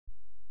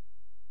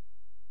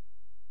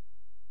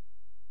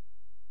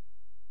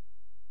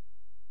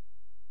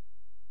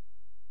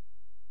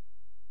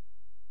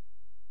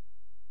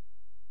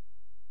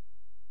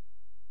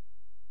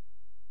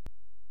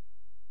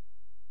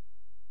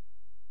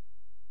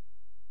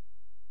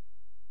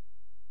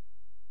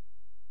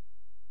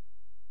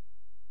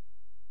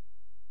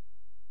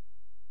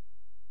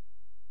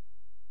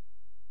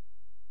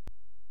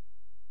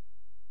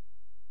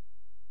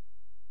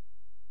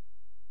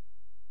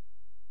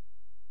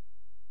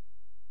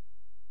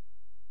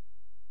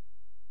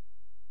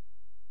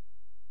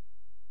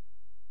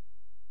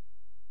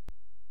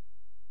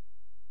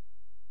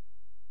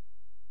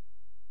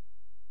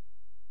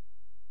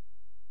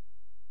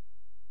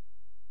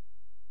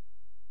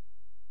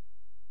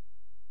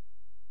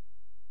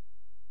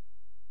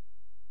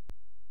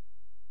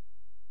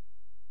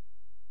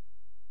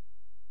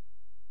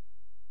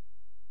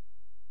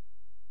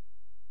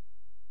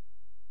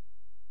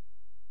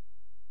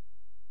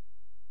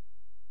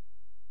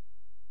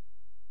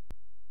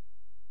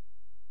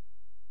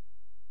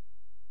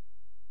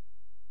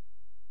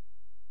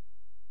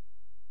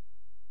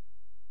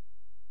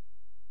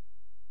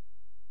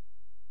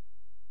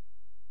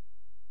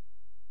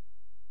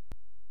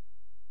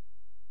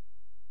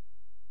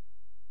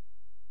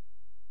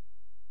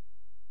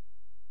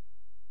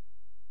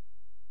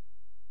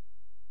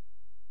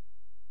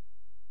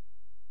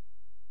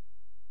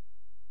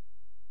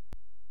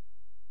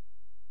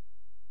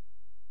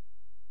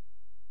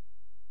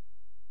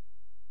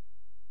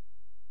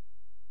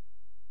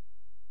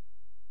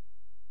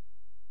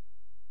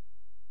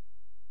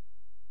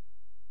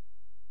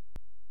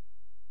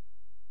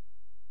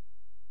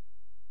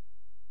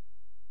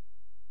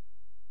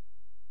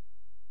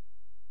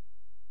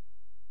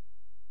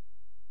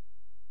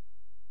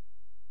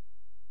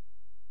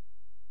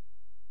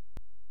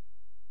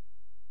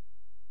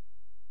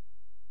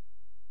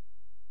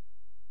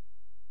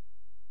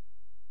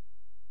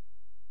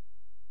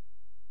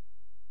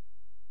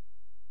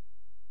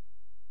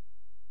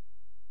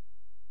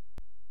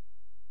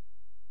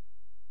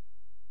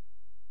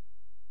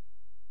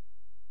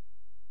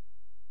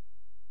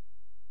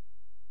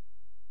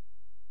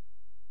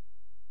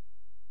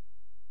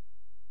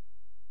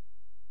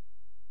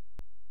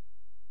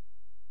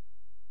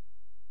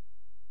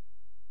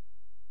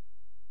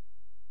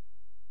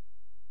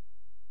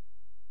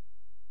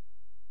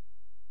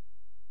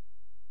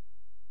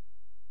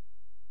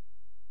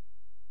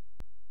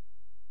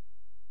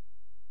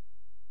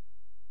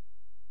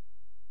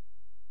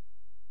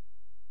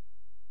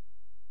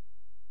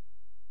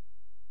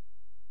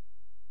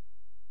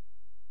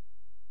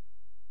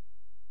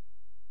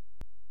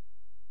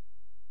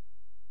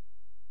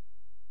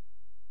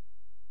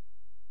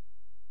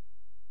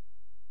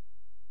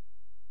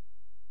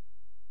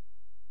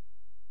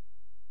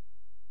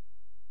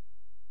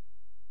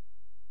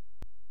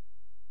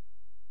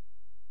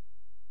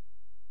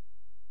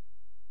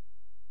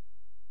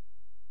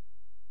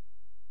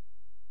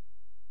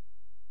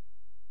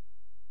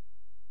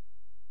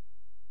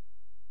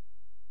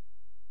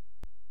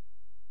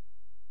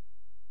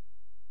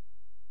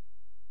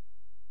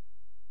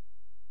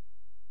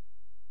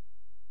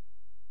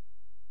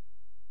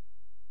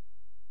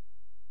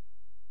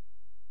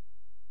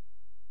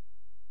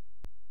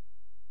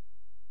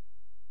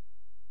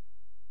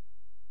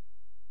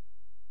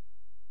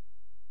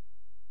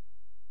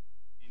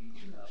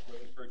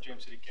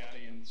James City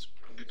County and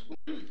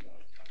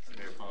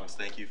Mayor Pons,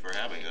 thank you for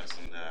having us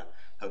and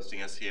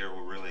hosting us here.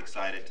 We're really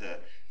excited to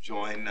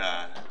join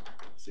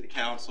City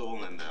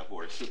Council and the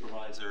Board of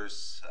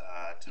Supervisors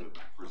to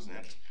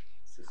present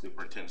the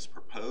Superintendent's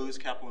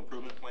proposed capital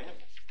improvement plan.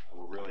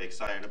 We're really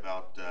excited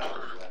about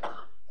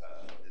what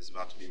is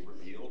about to be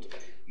revealed.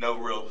 No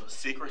real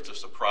secrets or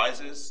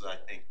surprises. I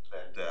think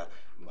that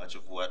much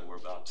of what we're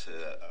about to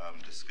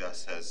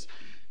discuss has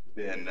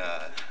been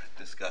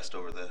discussed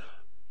over the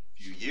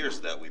few years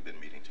that we've been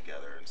meeting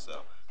together, and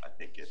so I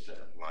think it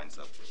lines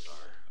up with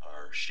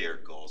our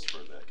shared goals for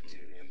the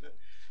community and the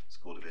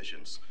school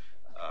divisions.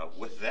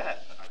 With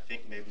that, I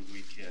think maybe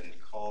we can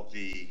call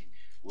the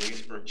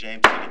Williamsburg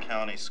James City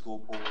County School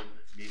Board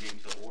meeting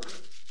to order.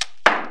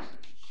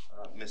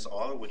 Ms.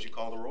 Aller, would you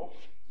call the roll?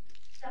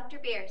 Dr.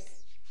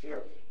 Bierce.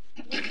 Here.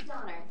 Mrs.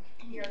 Donner.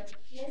 Here.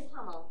 Ms.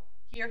 Hummel.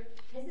 Here.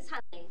 Mrs.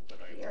 Huntley.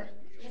 Here.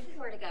 Mrs.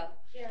 Ortego.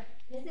 Here.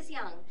 Mrs.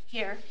 Young.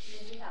 Here.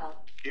 Mrs.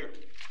 Bell. Here.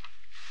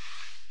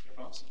 Mayor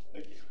Pons.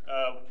 Thank you.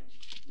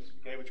 Ms.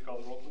 McKay, would you call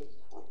the roll, please?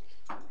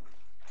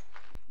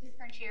 Ms.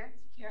 Frontier.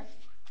 Here.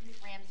 Ms.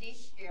 Ramsey.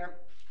 Here.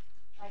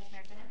 Vice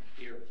Mayor Bennett.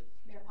 Here.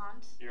 Mayor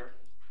Pons. Here.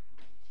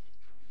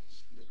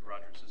 Mr.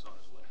 Rogers is on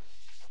his way.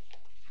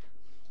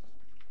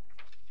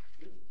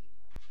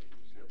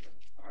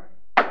 All right.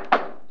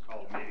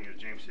 Call the meeting of the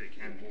James City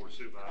County Board of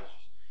Supervisors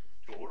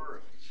to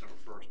order December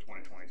 1st,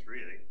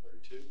 2023 at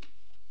 8:32.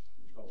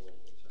 Call the roll,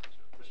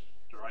 please.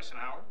 Mr.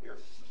 Eisenhower? Here.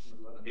 Mr.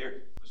 McLennan.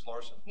 Here. Ms.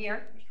 Larson.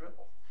 Here. Mr.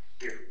 Ripple.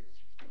 Here.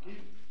 Thank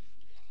you.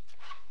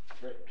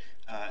 Great.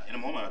 In a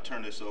moment, I'll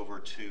turn this over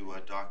to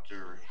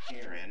Dr.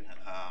 Herron,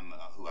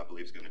 who I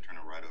believe is going to turn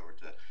it right over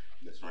to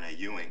Ms. Renee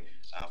Ewing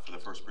for the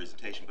first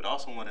presentation. But I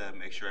also want to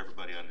make sure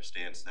everybody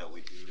understands that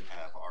we do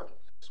have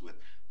architects with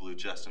Blue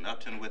Justin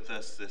Upton with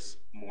us this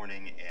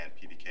morning and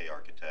PBK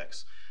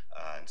Architects.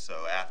 And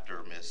so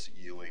after Ms.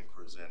 Ewing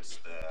presents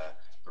the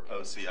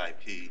proposed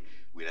CIP,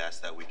 we'd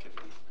ask that we could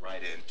move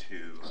right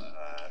into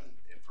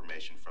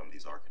information from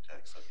these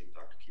architects. I think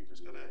Dr. Keefer is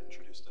going to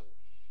introduce them.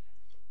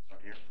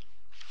 Dr. Herron.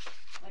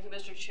 Thank you,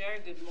 Mr. Chair.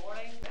 Good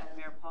morning,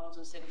 Mayor Pons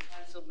and City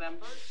Council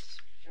members,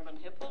 Chairman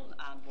Hippel,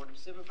 and Board of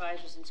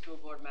Supervisors and School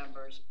Board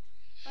members.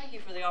 Thank you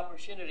for the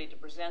opportunity to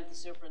present the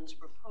Superintendent's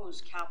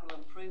proposed capital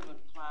improvement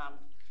plan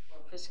for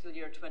fiscal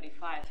year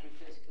 25 through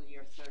fiscal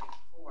year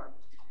 34.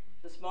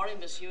 This morning,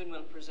 Ms. Ewing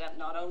will present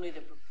not only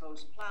the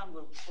proposed plan,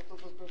 but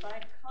will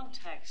provide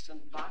context and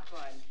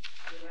background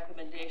with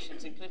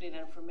recommendations, including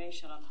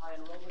information on how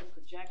enrollment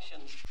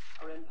projections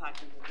are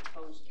impacting the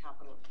proposed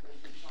capital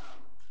improvement plan.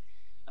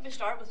 Let me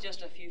start with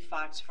just a few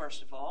facts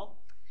first of all.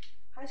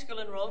 High school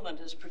enrollment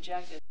is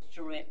projected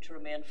to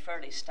remain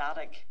fairly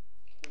static.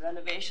 The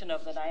renovation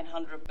of the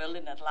 900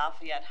 building at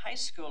Lafayette High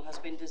School has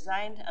been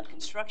designed and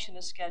construction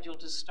is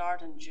scheduled to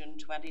start in June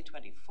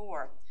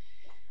 2024.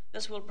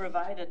 This will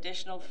provide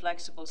additional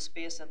flexible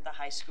space at the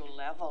high school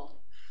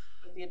level.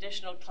 With the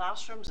additional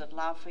classrooms at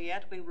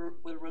Lafayette, we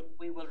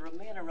will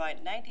remain around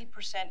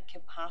 90%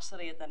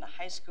 capacity at the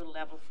high school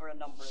level for a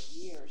number of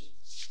years.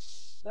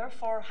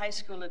 Therefore, high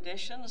school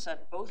additions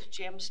at both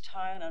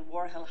Jamestown and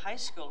Warhill High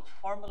School,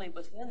 formerly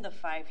within the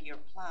 5-year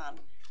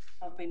plan,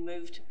 have been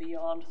moved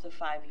beyond the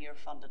 5-year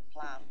funded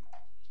plan.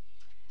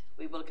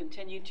 We will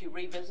continue to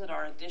revisit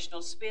our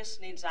additional space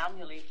needs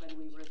annually when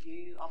we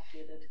review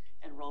updated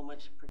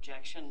enrollment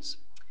projections.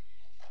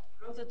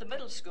 Growth at the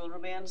middle school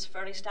remains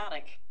fairly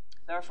static.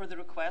 Therefore, the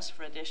request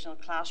for additional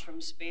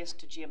classroom space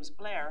to James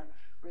Blair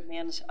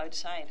remains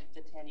outside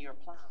the 10-year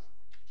plan.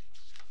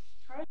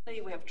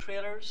 Currently, we have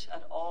trailers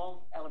at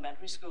all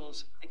elementary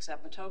schools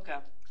except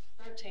Matoka,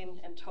 13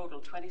 in total,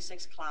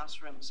 26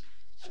 classrooms,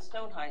 and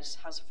Stonehouse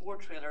has 4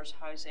 trailers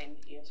housing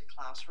 8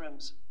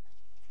 classrooms.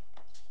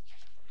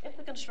 If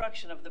the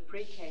construction of the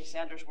pre-K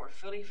centres were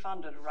fully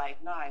funded right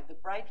now, the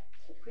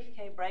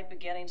pre-K Bright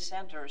Beginning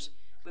centres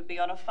would be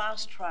on a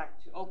fast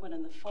track to open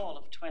in the fall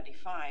of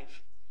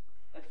 25.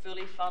 If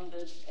fully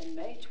funded in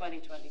May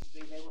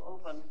 2023, they will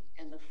open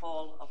in the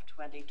fall of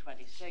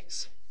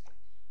 2026.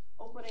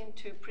 Opening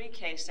 2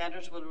 pre-K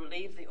centres will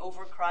relieve the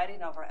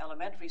overcrowding of our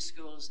elementary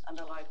schools and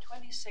allow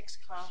 26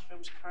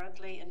 classrooms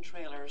currently in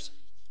trailers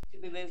to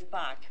be moved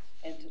back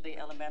into the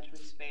elementary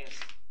space.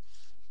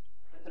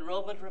 With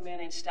enrollment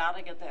remaining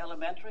static at the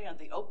elementary and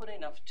the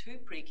opening of 2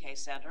 pre-K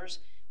centres,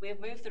 we have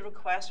moved the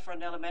request for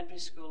an elementary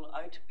school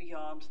out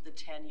beyond the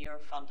 10-year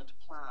funded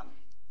plan.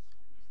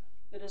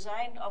 The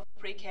design of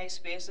pre-K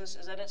spaces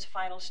is in its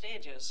final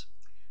stages.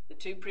 The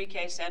 2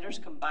 pre-K centres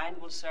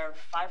combined will serve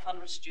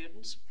 500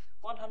 students,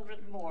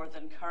 100 more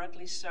than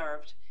currently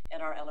served in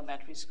our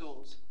elementary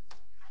schools.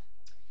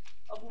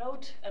 Of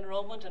note,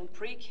 enrollment in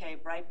pre-K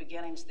Bright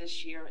Beginnings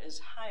this year is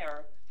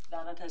higher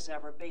than it has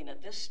ever been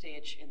at this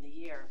stage in the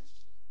year,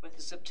 with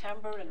the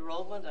September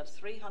enrollment at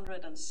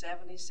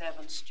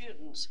 377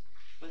 students,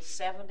 with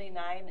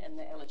 79 in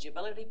the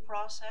eligibility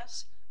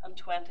process and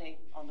 20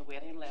 on the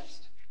waiting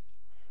list.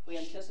 We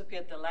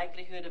anticipate the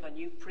likelihood of a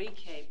new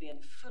pre-K being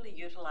fully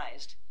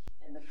utilised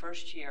in the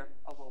first year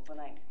of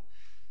opening.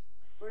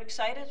 We're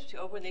excited to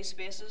open these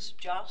spaces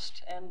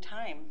just in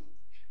time.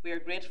 We are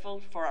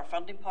grateful for our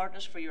funding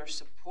partners for your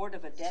support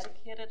of a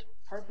dedicated,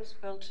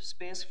 purpose-built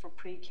space for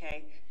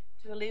pre-K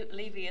to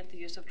alleviate the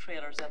use of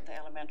trailers at the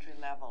elementary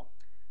level.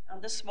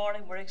 And this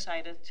morning, we're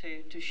excited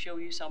to show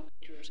you some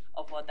pictures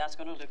of what that's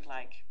going to look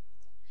like.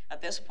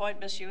 At this point,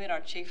 Ms. Ewing, our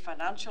Chief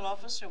Financial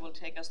Officer, will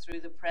take us through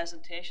the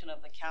presentation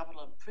of the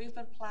Capital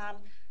Improvement Plan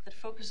that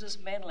focuses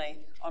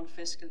mainly on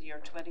fiscal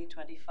year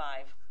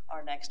 2025,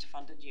 our next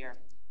funded year.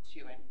 Ms.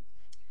 Ewing.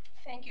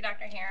 Thank you,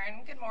 Dr.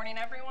 Herron. Good morning,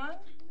 everyone.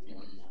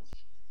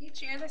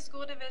 Each year, the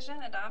school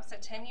division adopts a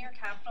 10-year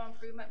capital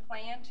improvement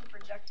plan to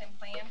project and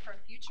plan for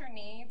future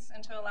needs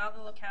and to allow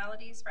the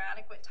localities for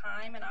adequate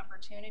time and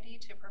opportunity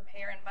to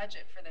prepare and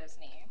budget for those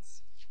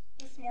needs.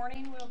 This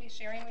morning, we'll be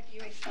sharing with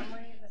you a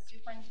summary of the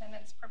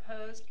superintendent's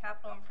proposed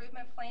capital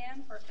improvement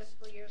plan for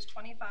fiscal years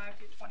 25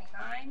 through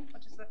 29,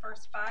 which is the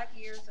first 5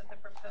 years of the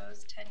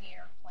proposed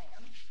 10-year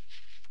plan.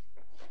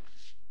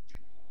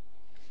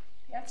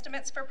 The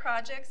estimates for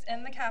projects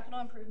in the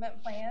capital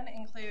improvement plan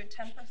include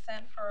 10%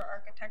 for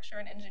architecture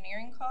and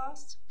engineering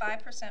costs,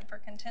 5% for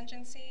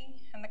contingency,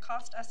 and the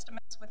cost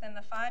estimates within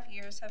the 5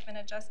 years have been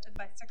adjusted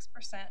by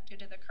 6% due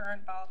to the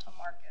current volatile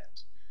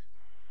market.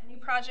 A new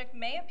project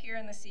may appear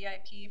in the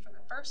CIP for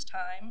the first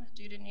time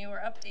due to new or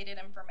updated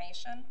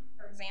information,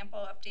 for example,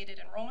 updated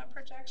enrollment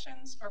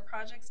projections or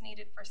projects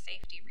needed for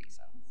safety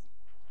reasons.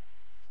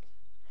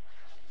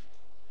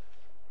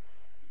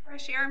 Before I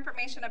share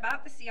information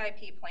about the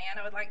CIP plan,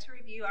 I would like to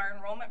review our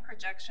enrollment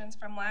projections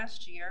from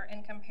last year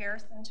in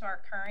comparison to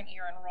our current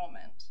year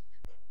enrollment.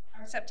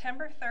 Our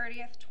September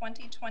 30th,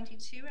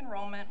 2022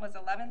 enrollment was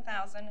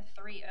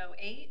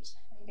 11,308,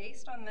 and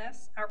based on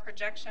this, our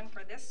projection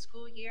for this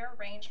school year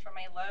ranged from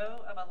a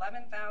low of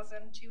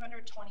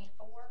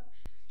 11,224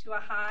 to a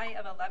high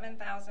of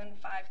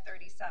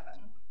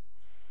 11,537.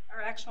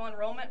 Our actual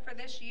enrollment for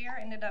this year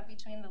ended up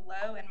between the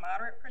low and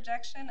moderate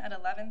projection at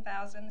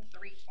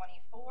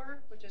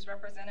 11,324, which is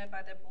represented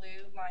by the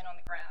blue line on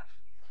the graph.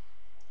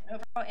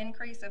 An overall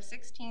increase of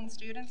 16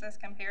 students as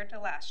compared to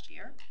last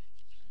year.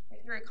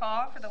 If you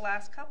recall, for the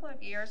last couple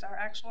of years, our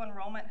actual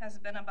enrollment has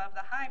been above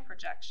the high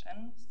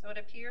projection, so it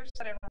appears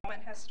that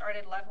enrollment has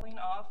started leveling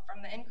off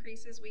from the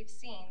increases we've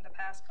seen the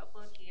past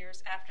couple of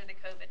years after the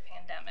COVID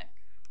pandemic.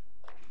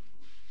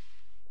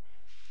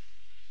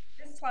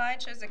 This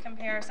slide shows a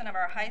comparison of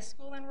our high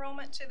school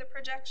enrollment to the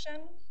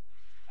projection.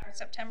 Our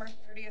September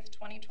 30th,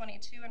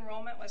 2022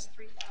 enrollment was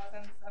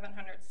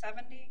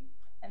 3,770,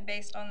 and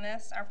based on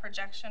this, our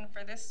projection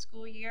for this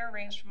school year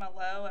ranged from a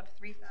low of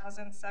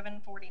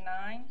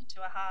 3,749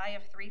 to a high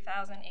of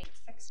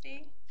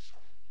 3,860.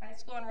 High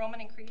school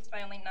enrollment increased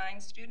by only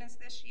 9 students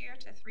this year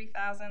to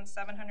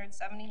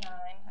 3,779,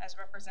 as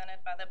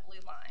represented by the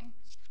blue line.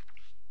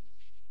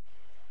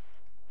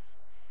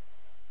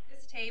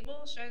 This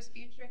table shows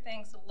Future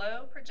Think's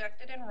low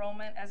projected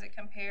enrollment as it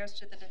compares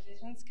to the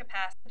division's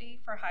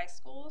capacity for high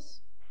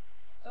schools.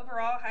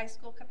 Overall, high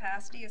school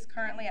capacity is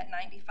currently at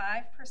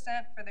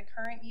 95% for the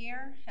current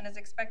year and is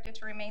expected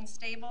to remain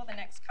stable the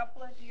next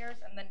couple of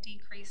years and then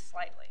decrease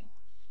slightly.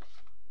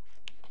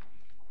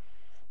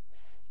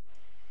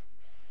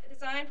 The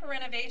design for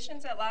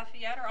renovations at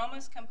Lafayette are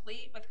almost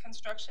complete, with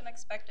construction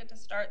expected to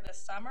start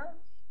this summer.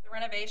 The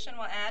renovation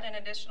will add an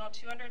additional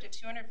 200 to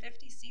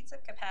 250 seats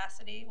of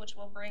capacity, which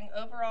will bring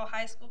overall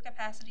high school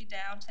capacity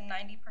down to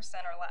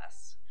 90% or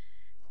less.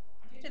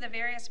 Due to the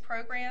various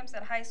programs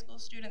that high school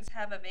students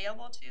have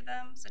available to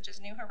them, such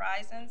as New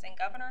Horizons and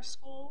Governor's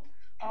School,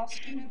 all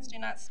students do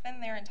not spend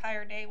their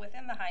entire day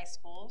within the high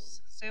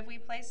schools. So if we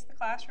place the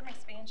classroom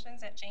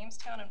expansions at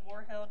Jamestown and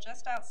War Hill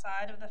just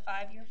outside of the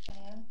 5-year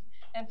plan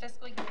in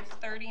fiscal years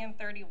 30 and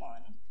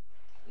 31,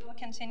 we will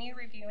continue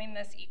reviewing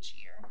this each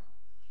year.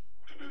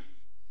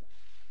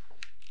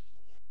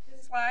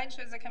 This slide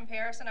shows a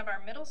comparison of our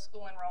middle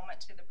school enrollment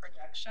to the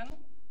projection.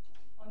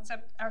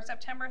 Our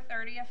September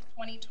 30th,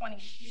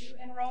 2022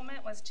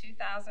 enrollment was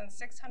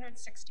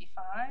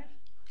 2,665,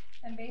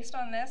 and based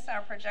on this,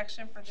 our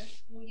projection for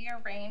this school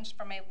year ranged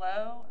from a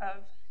low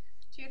of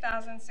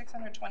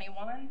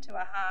 2,621 to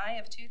a high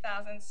of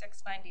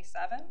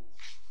 2,697.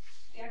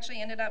 We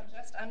actually ended up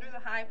just under the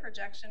high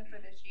projection for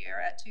this year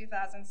at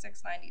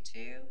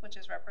 2,692, which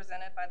is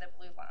represented by the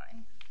blue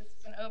line. This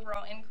is an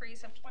overall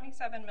increase of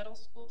 27 middle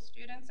school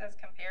students as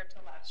compared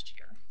to last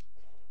year.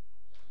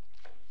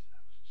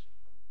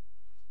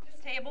 This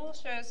table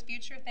shows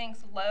Future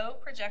Think's low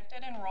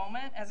projected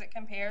enrollment as it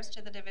compares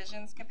to the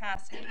division's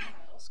capacity in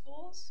middle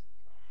schools.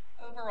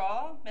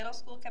 Overall, middle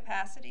school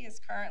capacity is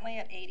currently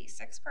at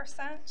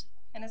 86%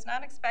 and is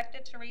not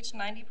expected to reach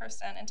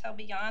 90% until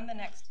beyond the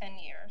next 10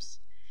 years.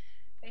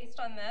 Based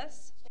on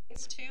this,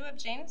 phase 2 of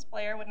James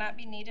Blair would not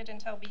be needed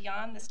until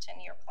beyond this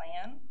 10-year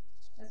plan.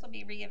 This will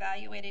be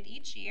reevaluated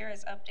each year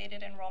as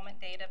updated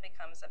enrollment data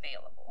becomes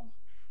available.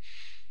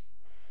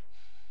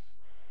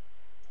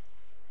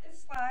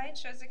 This slide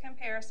shows a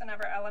comparison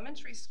of our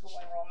elementary school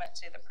enrollment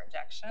to the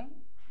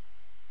projection.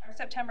 Our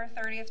September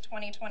 30th,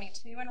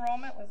 2022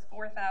 enrollment was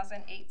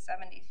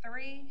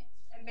 4,873,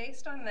 and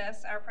based on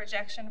this, our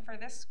projection for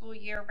this school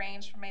year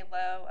ranged from a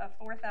low of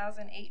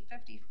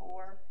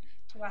 4,854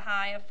 to a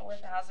high of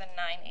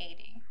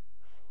 4,980.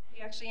 We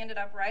actually ended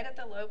up right at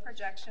the low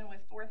projection with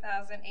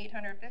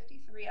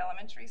 4,853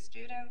 elementary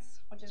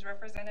students, which is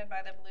represented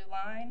by the blue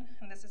line,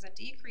 and this is a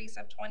decrease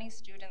of 20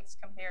 students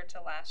compared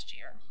to last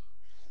year.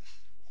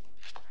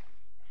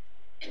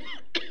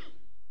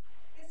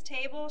 This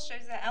table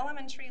shows the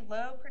elementary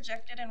low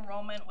projected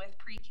enrollment with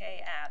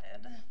pre-K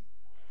added.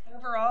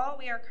 Overall,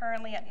 we are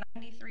currently at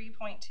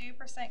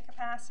 93.2%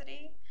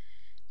 capacity.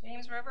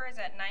 James River is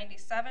at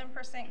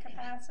 97%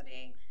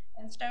 capacity,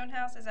 and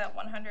Stonehouse is at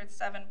 107%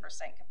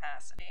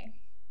 capacity.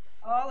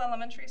 All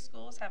elementary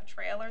schools have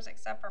trailers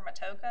except for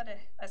Matoka to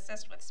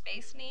assist with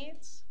space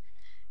needs.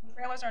 The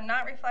trailers are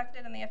not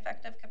reflected in the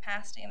effective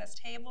capacity in this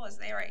table as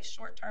they are a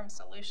short-term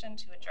solution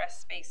to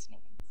address space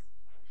needs.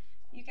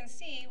 You can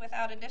see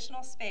without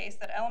additional space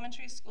that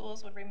elementary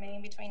schools would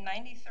remain between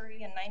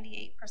 93 and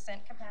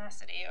 98%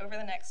 capacity over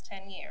the next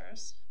 10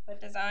 years,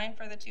 but design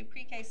for the 2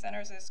 pre-K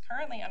centers is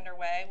currently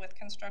underway with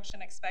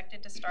construction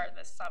expected to start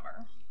this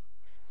summer.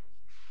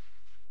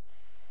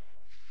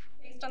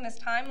 Based on this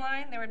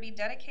timeline, there would be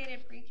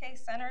dedicated pre-K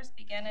centers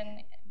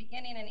beginning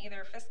in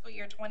either fiscal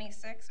year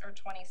 26 or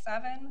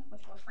 27,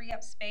 which will free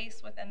up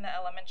space within the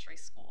elementary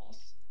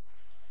schools.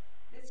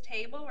 This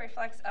table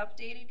reflects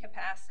updated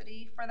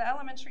capacity for the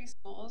elementary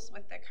schools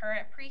with the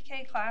current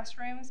pre-K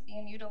classrooms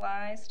being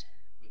utilized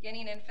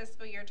beginning in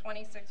fiscal year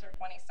 26 or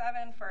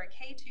 27 for a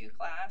K2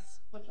 class,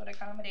 which would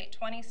accommodate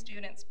 20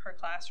 students per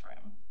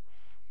classroom.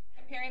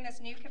 Comparing this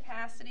new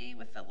capacity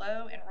with the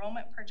low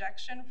enrollment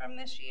projection from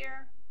this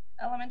year,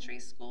 elementary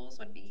schools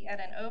would be at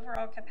an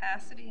overall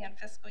capacity in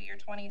fiscal year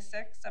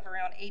 26 of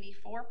around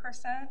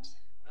 84%,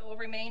 but will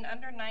remain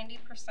under 90%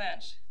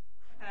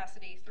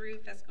 capacity through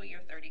fiscal year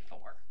 34.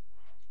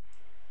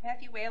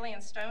 Matthew Whaley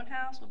and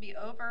Stonehouse will be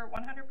over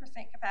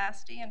 100%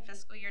 capacity in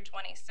fiscal year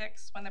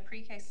 26 when the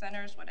pre-K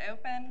centers would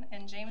open,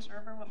 and James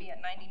River will be at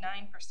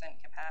 99%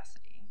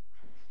 capacity.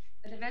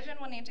 The division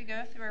will need to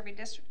go through a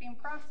redistricting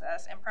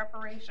process in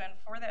preparation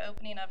for the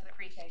opening of the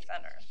pre-K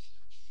centers.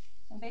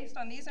 And based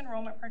on these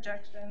enrollment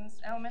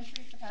projections,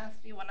 elementary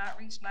capacity will not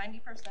reach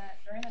 90%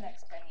 during the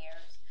next 10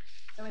 years,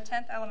 so a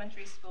 10th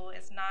elementary school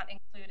is not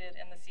included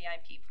in the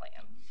CIP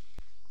plan.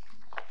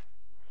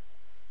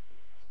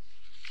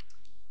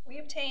 We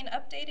obtain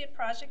updated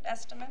project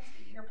estimates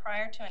the year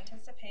prior to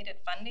anticipated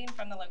funding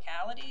from the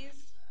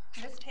localities.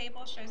 This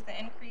table shows the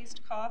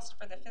increased cost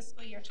for the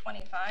fiscal year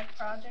 25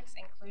 projects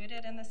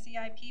included in the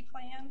CIP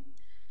plan.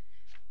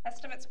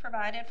 Estimates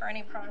provided for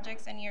any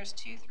projects in years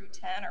 2 through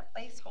 10 are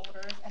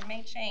placeholders and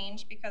may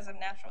change because of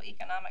natural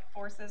economic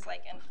forces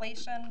like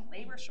inflation,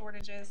 labor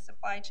shortages,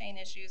 supply chain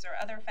issues,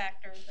 or other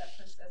factors that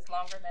persist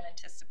longer than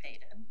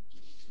anticipated.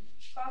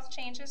 Cost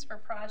changes for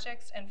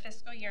projects in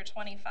fiscal year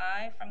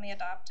 25 from the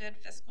adopted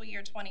fiscal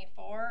year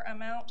 24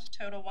 amount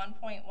total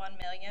 $1.1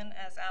 million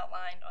as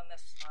outlined on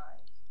this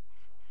slide.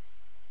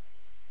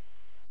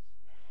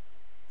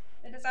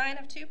 The design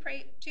of two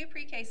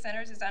pre-K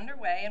centers is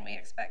underway, and we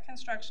expect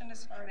construction to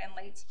start in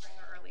late spring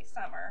or early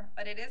summer,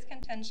 but it is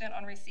contingent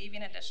on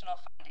receiving additional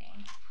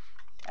funding.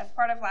 As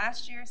part of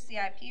last year's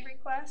CIP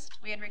request,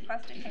 we had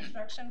requested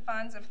construction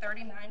funds of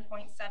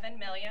 $39.7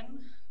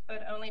 million,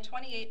 but only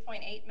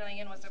 $28.8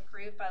 million was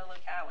approved by the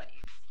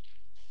localities.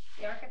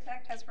 The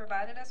architect has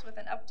provided us with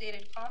an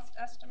updated cost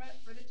estimate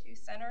for the 2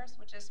 centers,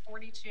 which is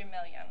 $42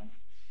 million.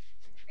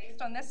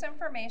 Based on this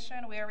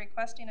information, we are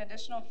requesting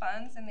additional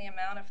funds in the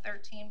amount of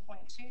 $13.2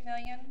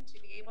 million to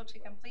be able to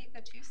complete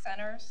the 2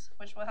 centers,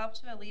 which will help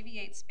to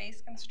alleviate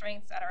space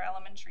constraints at our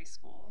elementary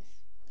schools.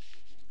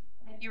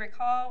 If you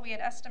recall, we had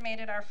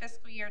estimated our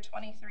fiscal year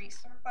 23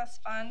 surplus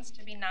funds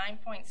to be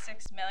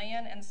 $9.6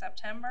 million in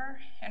September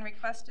and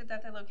requested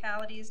that the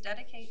localities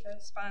dedicate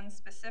those funds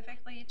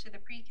specifically to the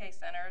pre-K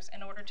centers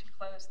in order to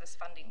close this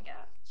funding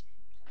gap.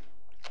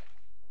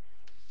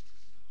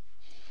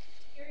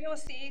 Here you'll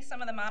see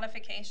some of the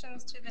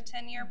modifications to the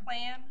 10-year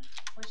plan,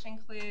 which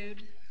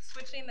include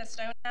switching the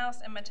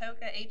Stonehouse and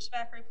Matoka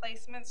HVAC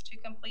replacements to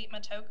complete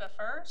Matoka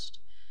first,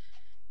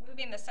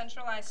 moving the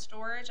centralized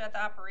storage at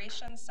the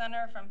operations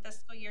center from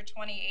fiscal year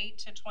 28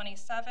 to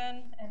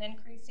 27, and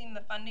increasing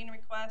the funding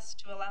request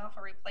to allow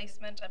for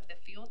replacement of the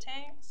fuel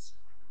tanks.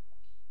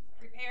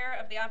 Repair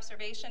of the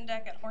observation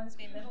deck at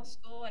Hornsby Middle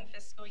School in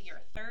fiscal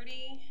year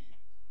 30.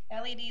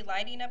 LED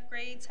lighting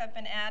upgrades have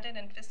been added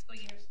in fiscal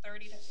years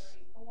 30 to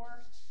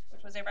 34,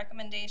 which was a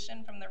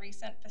recommendation from the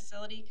recent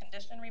facility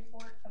condition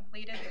report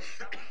completed this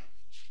summer.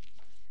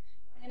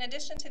 In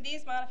addition to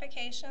these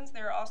modifications,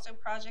 there are also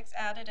projects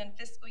added in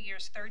fiscal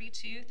years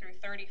 32 through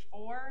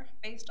 34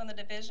 based on the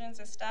division's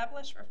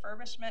established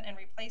refurbishment and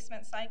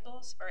replacement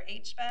cycles for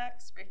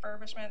HVACs,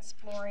 refurbishments,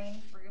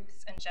 flooring,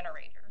 roofs, and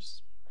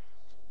generators.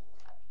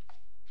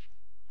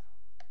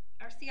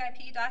 Our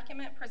CIP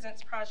document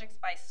presents projects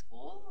by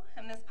school,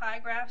 and this pie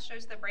graph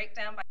shows the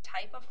breakdown by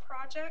type of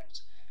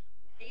project.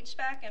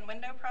 HVAC and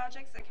window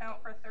projects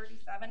account for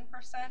 37%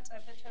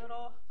 of the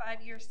total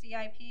 5-year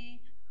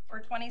CIP,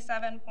 or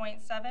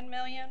 $27.7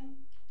 million.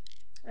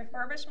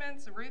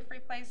 Refurbishments, roof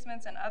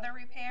replacements, and other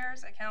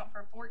repairs account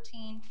for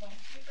 14.2%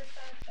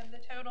 of the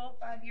total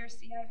 5-year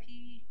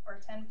CIP, or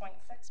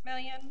 $10.6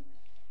 million.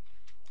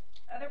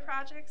 Other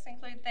projects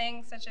include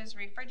things such as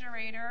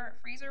refrigerator,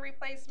 freezer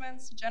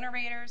replacements,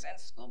 generators, and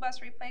school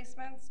bus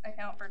replacements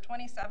account for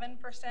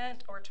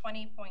 27%, or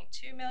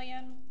 $20.2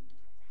 million.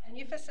 And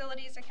new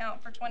facilities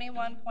account for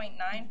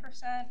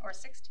 21.9%, or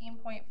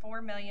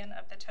 $16.4 million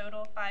of the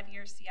total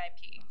 5-year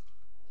CIP.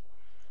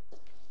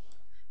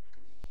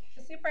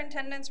 The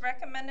superintendent's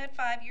recommended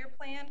 5-year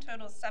plan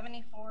totals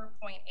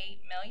 $74.8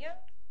 million.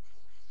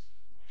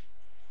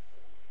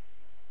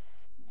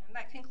 And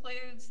that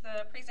concludes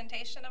the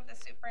presentation of the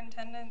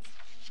superintendent's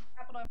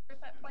capital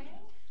improvement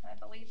plan. I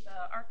believe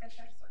the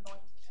architects are going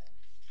to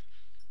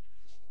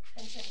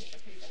continue the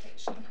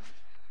presentation.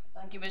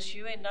 Thank you, Ms.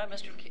 Ewing. Now,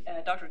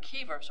 Dr.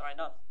 Keever, sorry,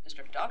 not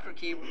Mr. Dr.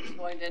 Keever, is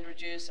going to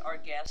introduce our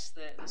guests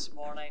this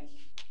morning.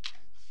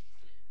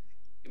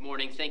 Good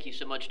morning. Thank you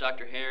so much,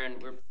 Dr. Herron.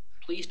 We're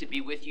pleased to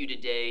be with you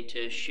today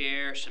to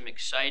share some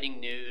exciting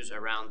news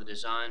around the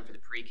design for the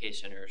pre-K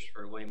centers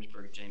for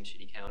Williamsburg and James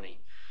City County.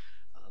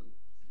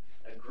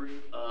 A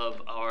group of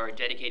our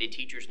dedicated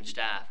teachers and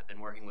staff have been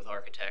working with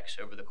architects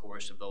over the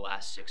course of the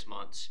last 6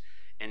 months,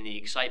 and the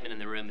excitement in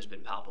the room has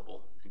been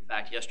palpable. In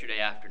fact, yesterday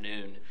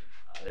afternoon,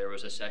 there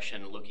was a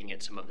session looking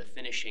at some of the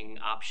finishing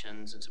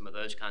options and some of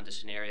those kinds of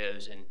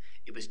scenarios, and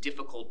it was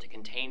difficult to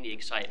contain the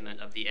excitement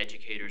of the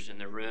educators in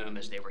the room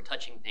as they were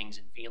touching things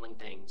and feeling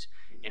things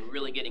and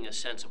really getting a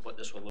sense of what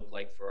this will look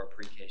like for our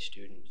pre-K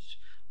students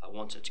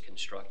once it's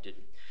constructed.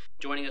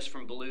 Joining us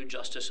from Blue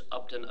Justice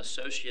Upton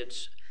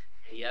Associates,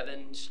 Eddie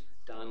Evans,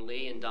 Don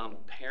Lee, and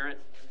Donald Parent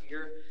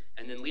here.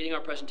 And then leading our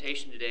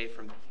presentation today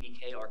from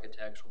PK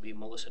Architects will be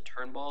Melissa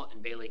Turnbull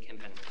and Bailey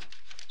Kimpen.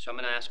 So I'm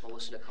going to ask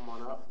Melissa to come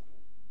on up.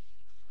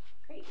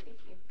 Great, thank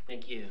you.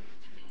 Thank you.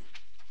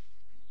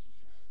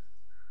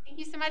 Thank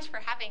you so much for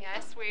having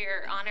us.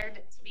 We're honored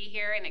to be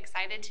here and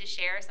excited to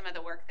share some of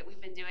the work that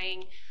we've been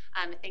doing,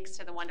 thanks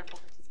to the wonderful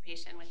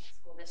participation with the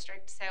school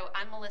district. So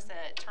I'm Melissa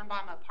Turnbull,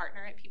 I'm a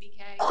partner at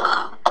PBK.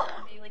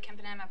 Bailey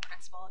Kimpen, I'm a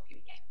principal at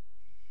PBK.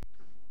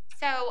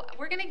 So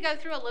we're going to go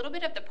through a little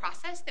bit of the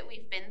process that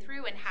we've been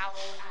through and how,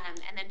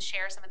 and then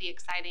share some of the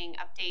exciting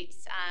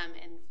updates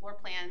and floor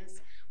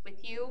plans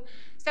with you.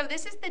 So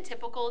this is the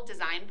typical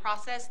design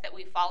process that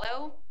we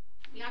follow.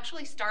 We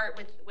actually start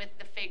with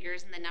the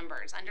figures and the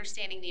numbers,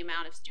 understanding the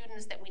amount of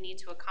students that we need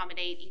to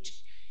accommodate.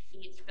 Each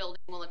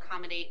building will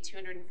accommodate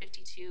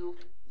 252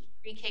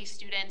 pre-K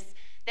students.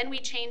 Then we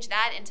change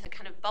that into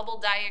kind of bubble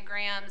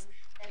diagrams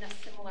and a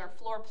similar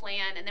floor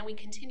plan, and then we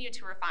continue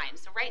to refine.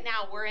 So right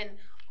now we're in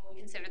what we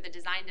consider the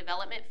design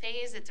development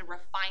phase. It's a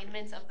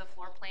refinement of the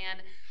floor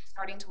plan,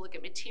 starting to look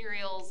at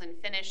materials and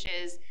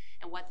finishes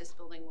and what this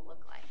building will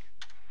look like.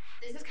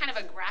 This is kind of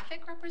a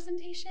graphic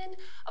representation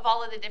of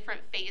all of the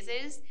different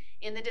phases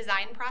in the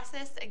design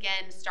process.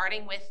 Again,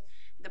 starting with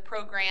the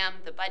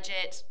program, the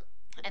budget,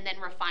 and then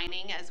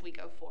refining as we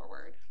go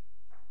forward.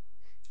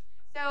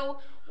 So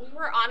we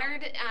were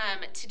honored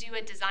to do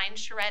a design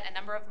charrette a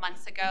number of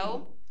months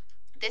ago.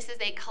 This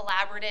is a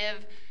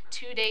collaborative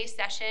 2-day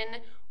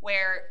session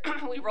where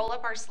we roll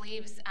up our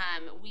sleeves.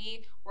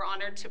 We were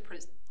honored to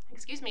present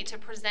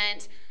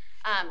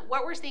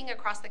what we're seeing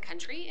across the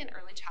country in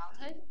early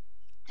childhood.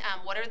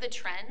 What are the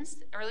trends?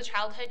 Early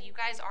childhood, you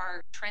guys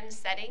are trend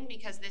setting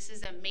because this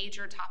is a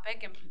major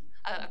topic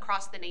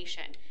across the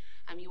nation.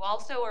 You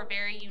also are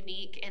very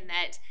unique in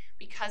that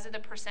because of the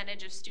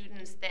percentage of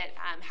students that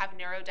have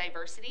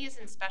neurodiversities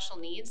and special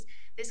needs,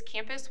 this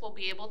campus will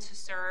be able to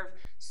serve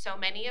so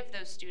many of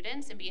those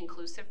students and be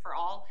inclusive for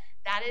all.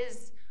 That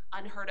is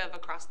unheard of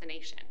across the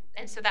nation.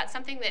 And so that's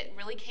something that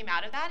really came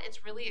out of that.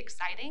 It's really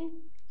exciting,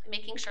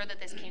 making sure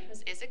that this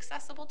campus is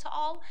accessible to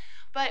all.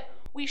 But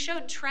we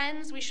showed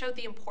trends, we showed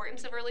the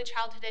importance of early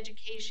childhood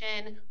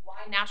education,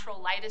 why natural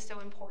light is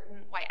so important,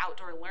 why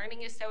outdoor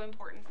learning is so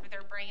important for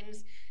their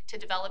brains to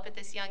develop at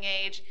this young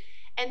age.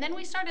 And then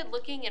we started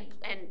looking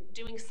and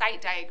doing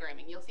site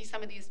diagramming. You'll see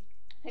some of these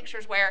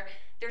pictures where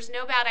there's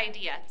no bad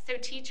idea. So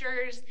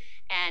teachers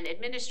and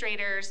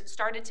administrators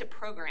started to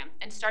program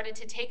and started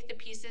to take the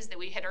pieces that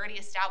we had already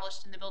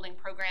established in the building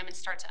program and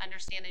start to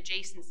understand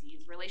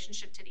adjacencies,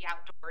 relationship to the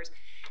outdoors.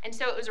 And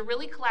so it was a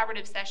really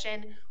collaborative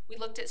session. We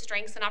looked at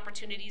strengths and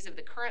opportunities of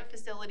the current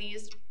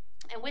facilities.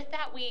 And with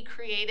that, we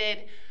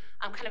created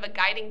kind of a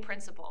guiding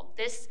principle.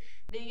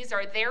 These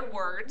are their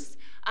words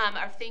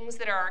of things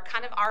that are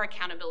kind of our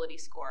accountability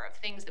score, of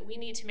things that we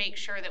need to make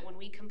sure that when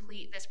we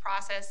complete this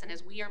process and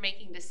as we are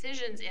making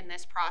decisions in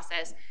this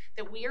process,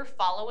 that we are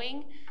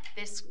following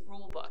this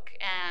rule book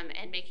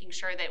and making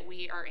sure that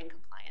we are in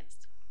compliance.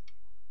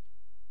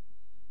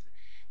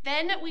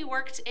 Then we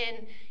worked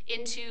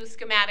into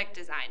schematic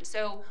design.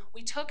 So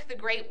we took the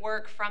great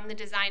work from the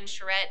design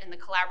charrette and the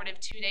collaborative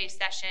 2-day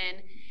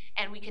session,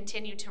 and we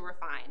continued to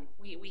refine.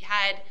 We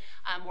had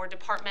more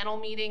departmental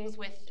meetings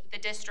with the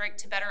district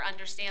to better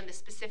understand the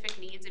specific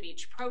needs of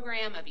each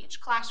program, of each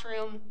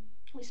classroom.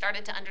 We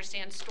started to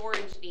understand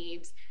storage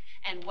needs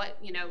and what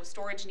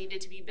storage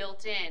needed to be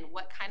built in,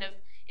 what kind of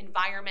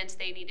environments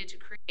they needed to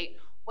create,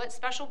 what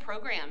special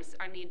programs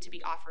need to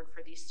be offered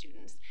for these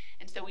students.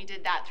 And so we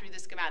did that through the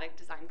schematic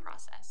design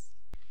process.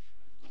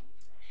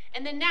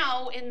 And then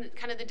now in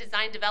kind of the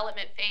design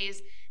development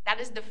phase, that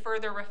is the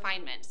further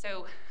refinement.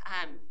 So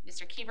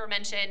Mr. Kiever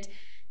mentioned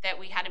that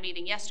we had a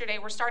meeting yesterday.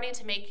 We're starting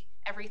to make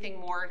everything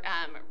more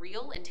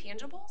real and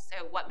tangible.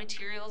 So what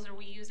materials are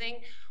we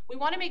using? We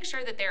want to make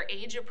sure that they're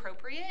age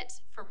appropriate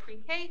for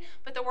pre-K,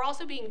 but that we're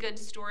also being good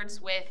stewards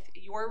with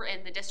your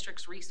and the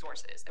district's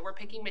resources, that we're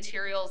picking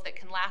materials that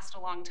can last a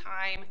long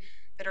time,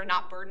 that are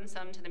not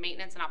burdensome to the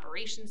maintenance and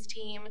operations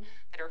team,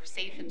 that are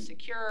safe and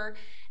secure.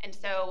 And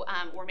so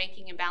we're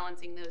making and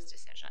balancing those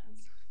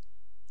decisions.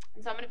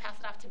 And so I'm going to pass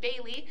it off to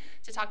Bailey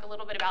to talk a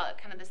little bit about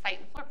kind of the site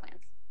and floor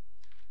plans.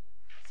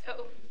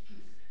 So,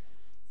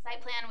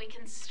 site plan, we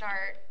can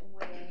start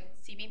with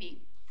CBB.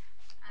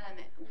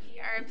 We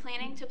are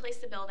planning to place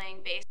the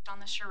building based on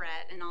the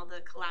charrette and all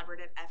the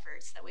collaborative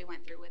efforts that we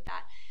went through with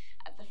that.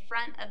 At the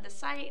front of the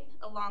site,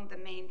 along the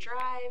main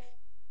drive,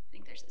 I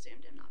think there's a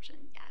zoomed in option,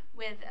 yeah,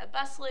 with a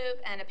bus loop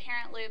and a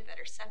parent loop that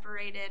are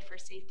separated for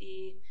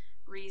safety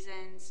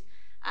reasons,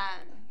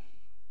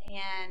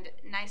 and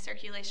nice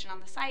circulation on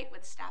the site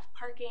with staff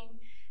parking,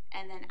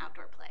 and then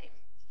outdoor play.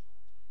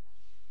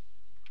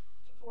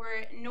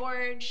 For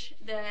Norge,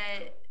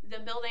 the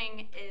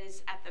building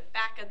is at the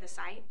back of the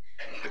site.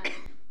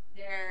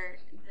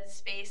 The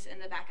space in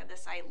the back of the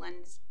site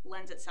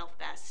lends itself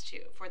best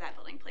for that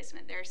building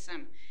placement. There's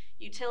some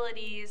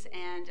utilities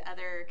and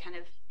other kind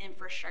of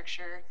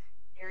infrastructure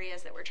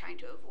areas that we're trying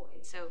to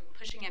avoid. So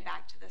pushing it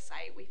back to the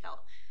site we felt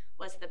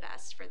was the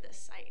best for this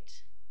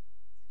site.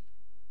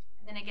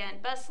 And then again,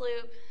 bus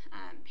loop,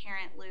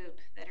 parent loop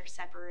that are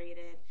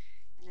separated,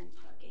 and then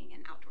parking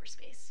and outdoor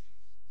space.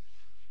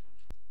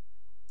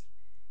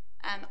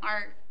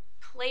 Our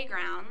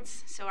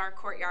playgrounds, so our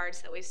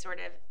courtyards that we've sort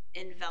of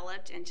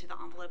enveloped into the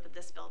envelope of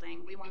this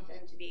building, we want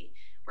them to be,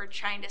 we're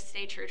trying to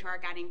stay true to our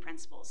guiding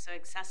principles. So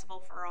accessible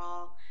for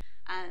all.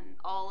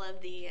 All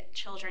of the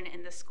children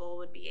in the school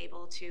would be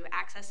able to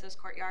access those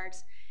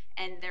courtyards,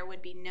 and there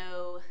would be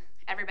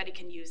everybody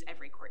can use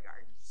every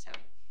courtyard. So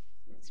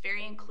it's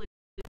very inclusive.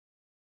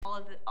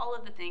 All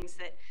of the things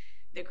that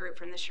the group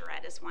from the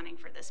charrette is wanting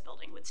for this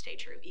building would stay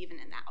true, even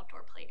in the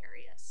outdoor play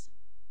areas.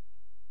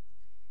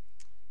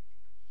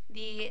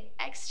 The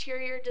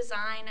exterior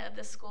design of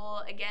the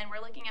school, again,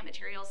 we're looking at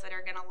materials that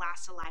are going to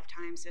last a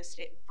lifetime, so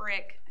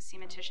brick,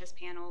 cementitious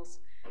panels,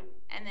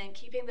 and then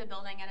keeping the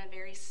building at a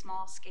very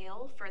small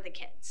scale for the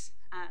kids.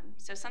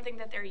 So something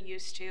that they're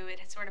used to.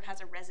 It sort of has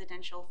a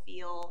residential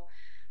feel.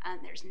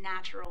 There's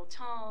natural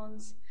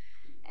tones,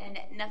 and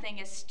nothing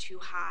is too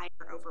high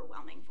or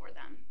overwhelming for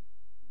them.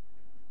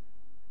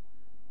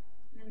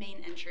 The main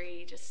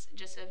entry,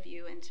 just a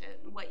view into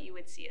what you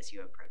would see as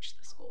you approach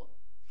the school.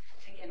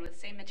 Again, with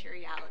same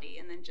materiality,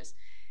 and then just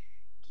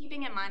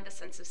keeping in mind the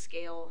sense of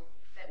scale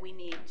that we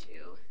need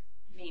to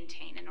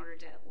maintain in order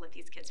to let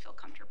these kids feel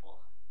comfortable.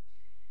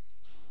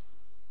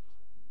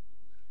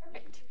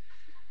 Perfect.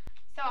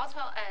 So I'll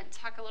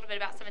talk a little bit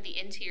about some of the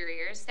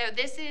interiors. So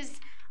this is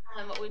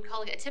what we'd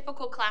call a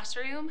typical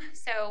classroom.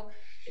 So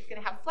it's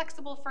going to have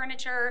flexible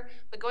furniture,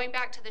 but going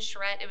back to the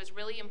charrette, it was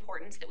really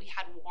important that we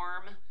had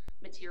warm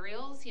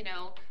materials. You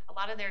know, a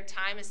lot of their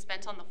time is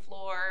spent on the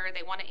floor.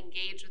 They want to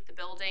engage with the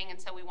building, and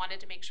so we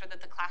wanted to make sure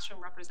that the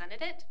classroom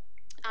represented it.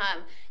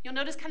 You'll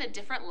notice kind of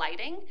different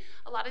lighting.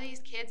 A lot of these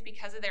kids,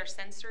 because of their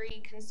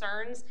sensory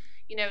concerns,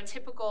 you know,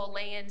 typical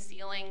lay-in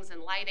ceilings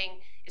and lighting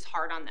is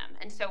hard on them.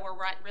 And so we're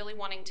really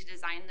wanting to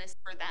design this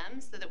for them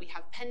so that we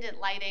have pendant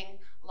lighting,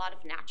 a lot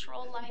of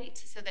natural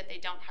light so that they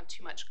don't have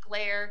too much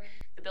glare.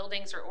 The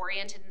buildings are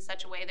oriented in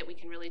such a way that we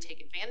can really take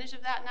advantage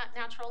of that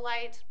natural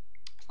light.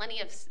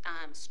 Plenty of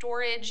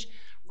storage,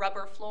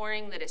 rubber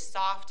flooring that is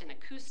soft and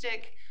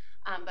acoustic,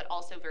 but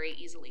also very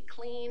easily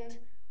cleaned.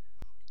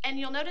 And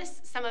you'll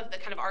notice some of the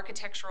kind of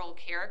architectural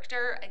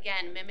character,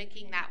 again,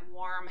 mimicking that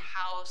warm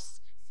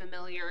house,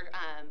 familiar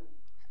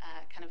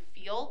kind of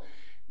feel.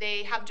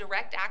 They have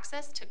direct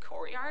access to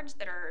courtyards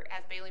that are,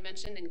 as Bailey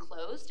mentioned,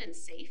 enclosed and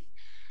safe.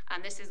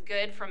 This is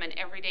good from an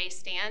everyday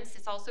stance.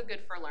 It's also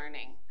good for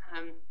learning.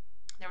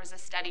 There was a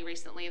study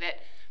recently that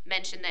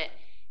mentioned that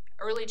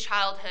early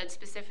childhood,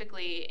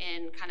 specifically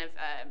in kind of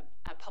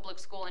a public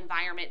school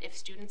environment, if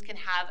students can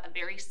have a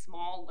very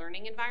small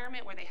learning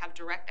environment where they have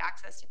direct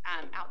access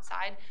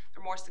outside,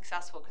 they're more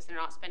successful because they're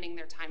not spending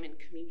their time in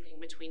commuting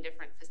between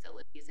different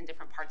facilities in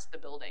different parts of the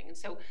building. And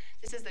so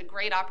this is a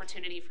great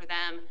opportunity for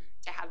them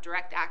to have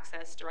direct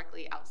access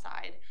directly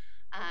outside.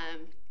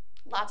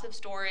 Lots of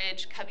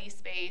storage, cubby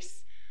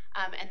space,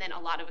 and then a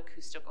lot of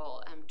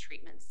acoustical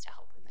treatments to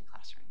help in the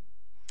classroom.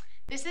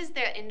 This is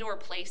the indoor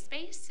play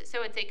space.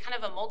 So it's a kind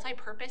of a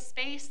multi-purpose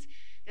space.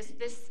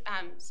 This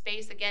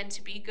space, again,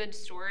 to be good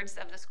stewards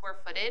of the square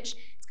footage,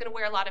 it's going to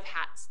wear a lot of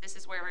hats. This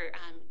is where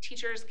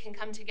teachers can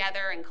come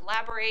together and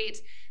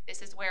collaborate.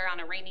 This is where on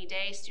a rainy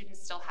day,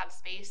 students still have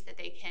space that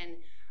they can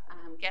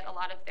get a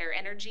lot of their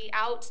energy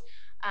out.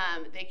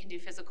 They can do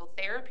physical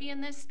therapy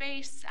in this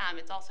space.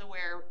 It's also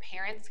where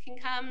parents can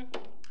come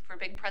for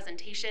big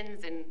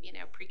presentations and, you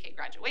know, pre-K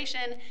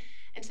graduation.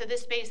 And so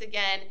this space,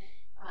 again,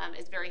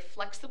 is very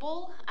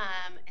flexible.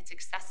 It's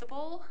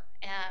accessible,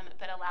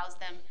 but allows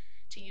them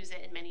to use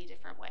it in many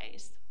different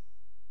ways.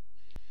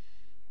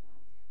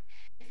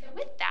 So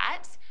with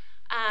that,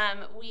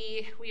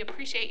 we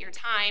appreciate your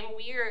time.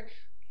 We are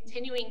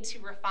continuing to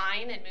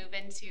refine and move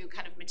into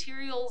kind of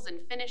materials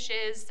and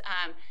finishes,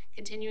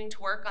 continuing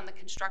to work on the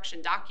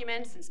construction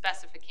documents and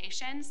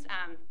specifications.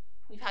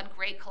 We've had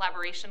great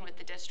collaboration with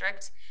the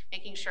district,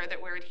 making sure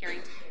that we're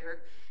adhering to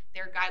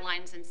their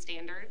guidelines and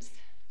standards.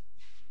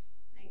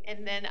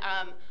 And then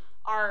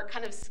our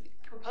kind of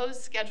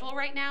proposed schedule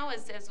right now,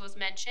 as was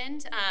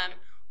mentioned,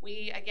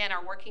 we, again,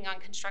 are working on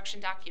construction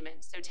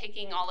documents. So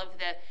taking all of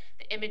the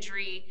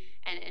imagery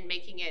and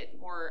making it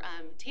more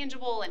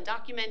tangible and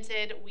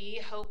documented. We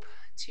hope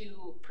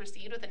to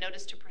proceed with a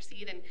notice to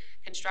proceed and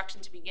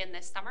construction to begin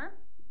this summer.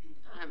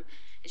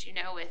 As you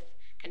know, with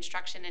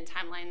construction and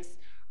timelines,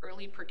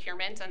 early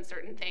procurement on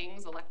certain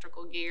things,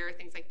 electrical gear,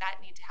 things like that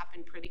need to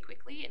happen pretty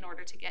quickly in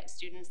order to get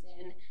students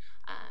in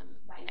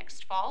by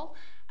next fall.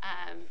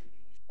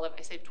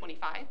 I say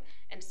 25.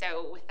 And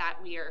so with that,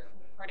 we are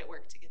hard at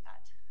work to get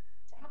that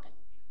to happen.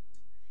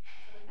 So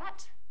with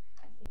that,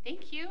 I say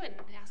thank you and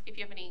ask if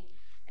you have any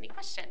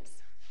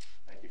questions.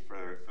 Thank you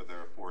for the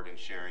report and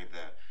sharing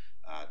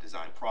the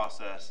design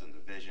process and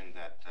the vision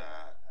that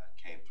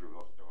came through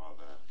all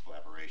the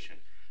collaboration.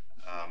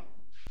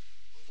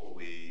 Before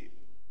we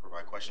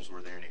provide questions,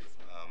 were there any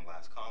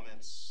last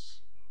comments?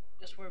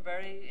 Just we're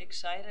very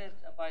excited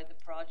about the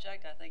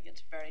project. I think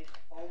it's very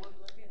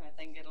forward-looking. I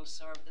think it'll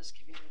serve this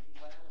community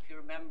well. If you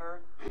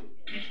remember, in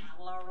the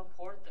Handler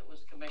report that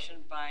was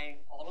commissioned by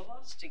all of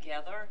us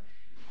together,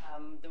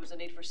 there was a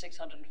need for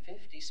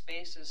 650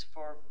 spaces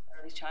for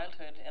early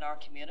childhood in our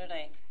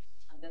community,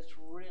 and this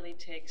really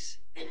takes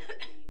the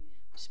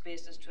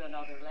spaces to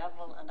another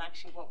level, and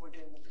actually what we're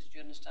doing with the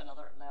students to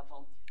another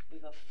level. We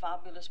have a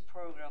fabulous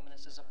program, and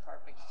this is a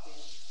perfect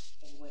space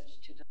in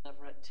which to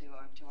deliver it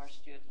to our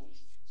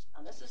students.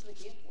 And this is the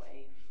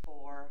gateway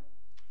for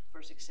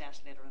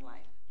success later in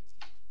life.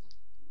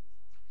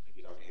 Thank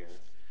you, Dr. Heron.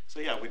 So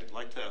yeah, we'd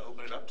like to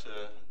open it up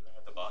to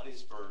the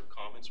bodies for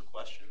comments or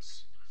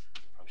questions.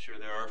 I'm sure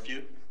there are a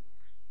few.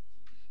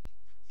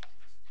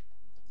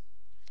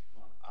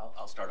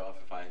 I'll start off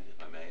if I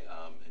may,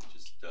 and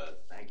just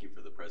thank you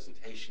for the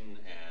presentation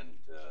and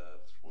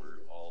for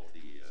all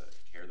the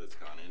care that's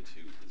gone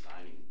into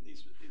designing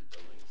these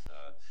buildings.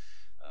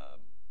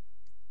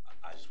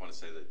 I just want to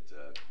say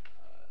that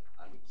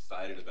I'm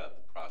excited about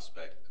the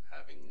prospect of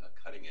having a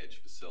cutting-edge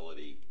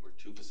facility or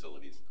two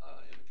facilities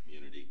in the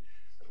community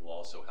that will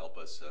also help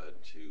us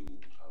to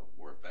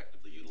more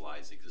effectively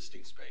utilize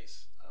existing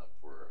space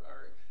for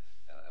our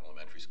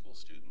elementary school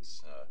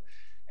students.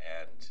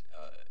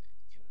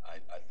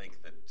 I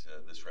think that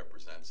this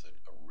represents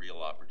a real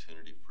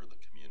opportunity for the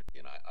community,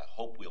 and I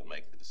hope we'll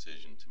make the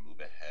decision to move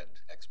ahead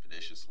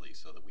expeditiously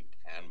so that we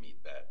can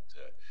meet that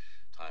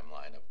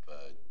timeline of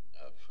the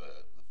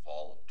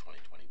fall of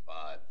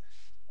 2025,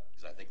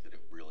 because I think that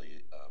it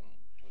really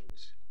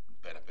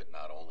would benefit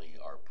not only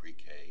our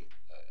pre-K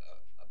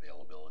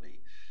availability,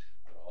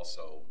 but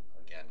also,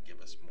 again, give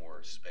us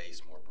more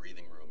space, more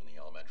breathing room in the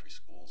elementary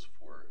schools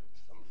for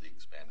some of the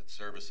expanded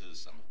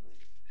services, some of the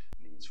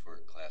needs for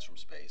classroom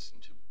space,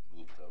 and to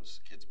move those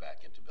kids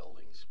back into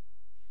buildings.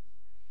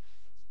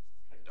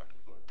 Thank you, Dr.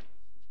 McClure.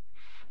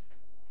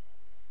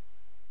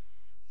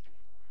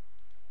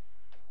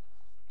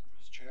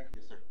 Mr. Chair?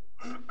 Yes, sir.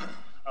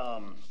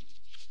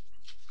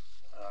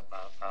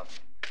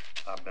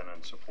 I've been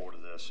in support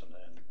of this and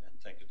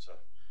think it's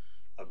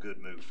a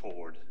good move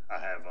forward. I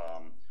have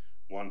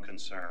one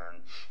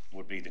concern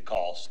would be the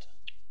cost.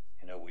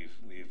 You know, we've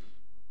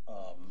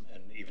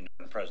and even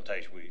in the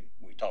presentation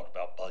we talked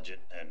about budget,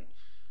 and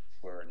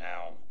we're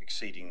now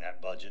exceeding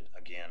that budget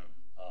again.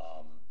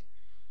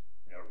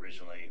 You know,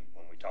 originally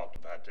when we talked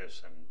about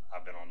this, and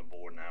I've been on the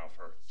board now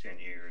for 10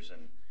 years,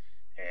 and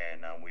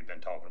we've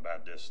been talking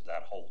about this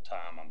that whole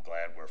time. I'm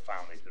glad we're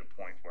finally to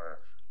the point where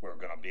we're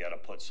going to be able to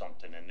put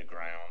something in the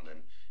ground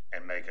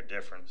and make a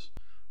difference.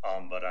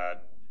 But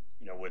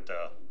you know,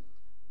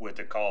 with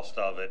the cost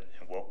of it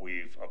and what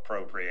we've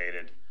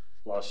appropriated,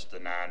 plus the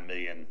 $9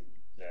 million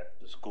that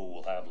the school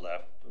will have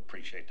left,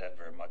 appreciate that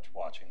very much.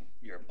 Watching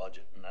your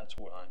budget, and that's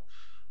why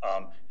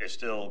it's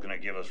still going to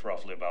give us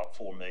roughly about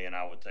 $4 million,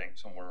 I would think,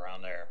 somewhere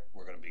around there.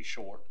 We're going to be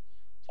short.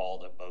 Fall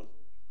that both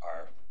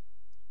our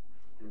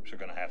groups are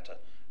going to have to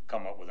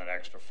come up with an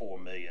extra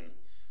 $4 million.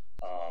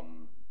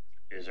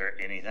 Is there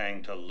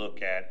anything to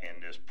look at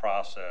in this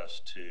process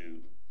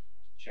to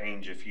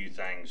change a few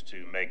things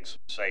to make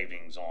some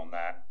savings on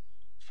that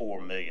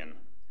 $4 million?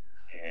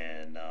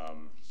 And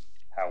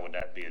how would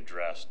that be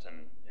addressed,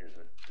 and is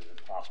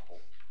it possible?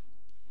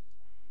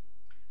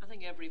 I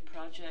think every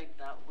project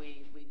that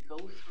we go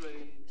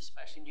through,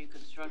 especially new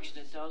construction,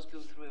 it does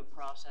go through a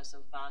process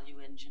of value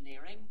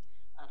engineering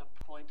at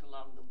a point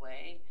along the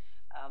way.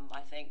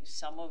 I think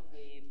some of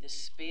the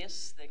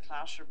space, the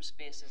classroom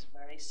space is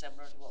very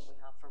similar to what we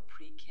have for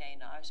pre-K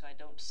now, so I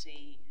don't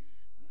see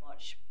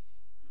much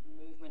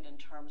movement in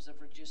terms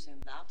of reducing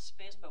that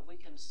space, but we'll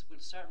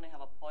certainly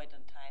have a point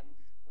in time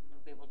when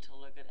we'll be able to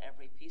look at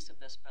every piece of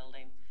this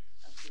building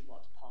and see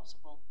what's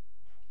possible.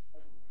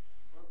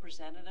 We're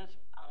presenting it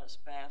at its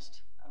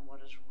best and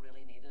what is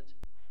really needed.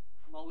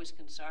 I'm always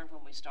concerned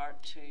when we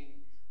start to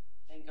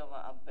think of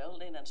a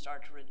building and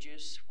start to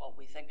reduce what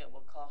we think it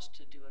will cost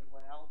to do it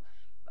well.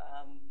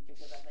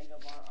 Because I think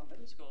of our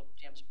middle school,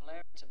 James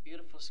Blair. It's a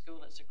beautiful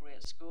school, it's a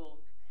great school.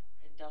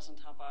 It doesn't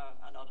have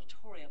an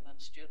auditorium,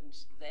 and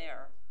students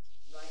there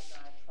right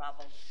now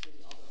travel to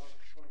other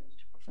auditoriums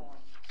to perform,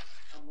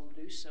 and will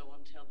do so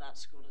until that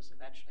school is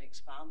eventually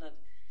expanded.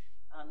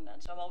 And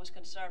so I'm always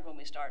concerned when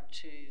we start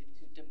to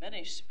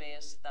diminish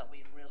space that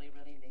we really,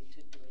 really need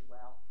to do it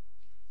well.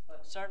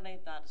 But certainly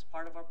that is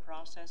part of our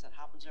process. It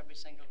happens every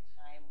single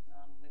time,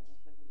 and we will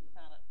look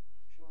at it,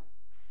 sure.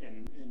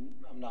 And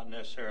I'm not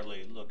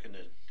necessarily looking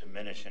to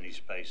diminish any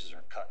spaces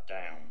or cut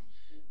down.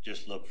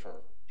 Just look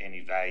for any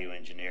value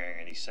engineering,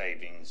 any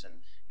savings,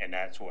 and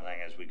that sort of thing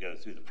as we go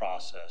through the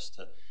process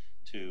to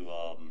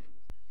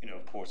you know,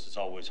 of course, it's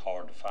always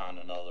hard to find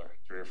another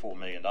 $3 or $4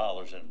 million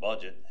in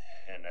budget.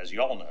 And as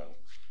you all know,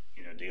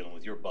 you know, dealing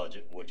with your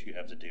budget, what you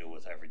have to deal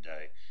with every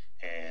day.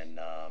 And,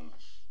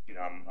 you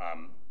know,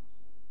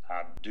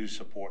 I do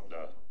support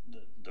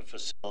the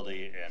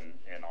facility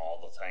and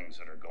all the things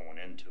that are going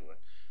into it.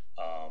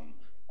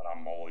 But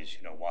I'm always,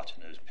 you know,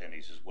 watching those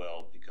pennies as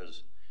well,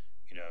 because,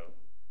 you know,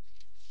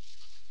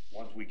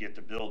 once we get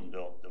the building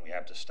built, then we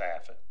have to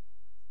staff it.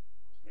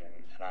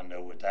 And I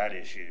know with that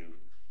issue,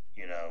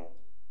 you know,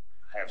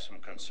 I have some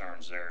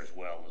concerns there as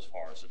well as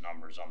far as the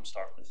numbers I'm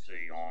starting to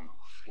see on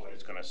what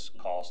it's going to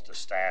cost to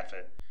staff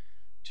it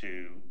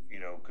to, you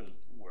know, because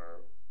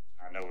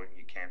I know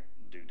you can't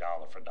do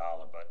dollar for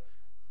dollar, but,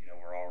 you know,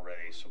 we're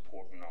already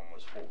supporting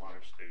almost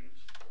 400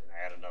 students, and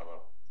add another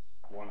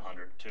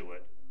 100 to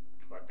it,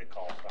 but the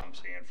cost I'm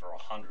seeing for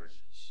 100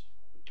 is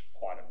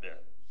quite a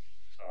bit.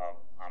 So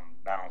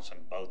I'm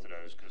balancing both of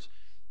those, because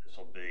this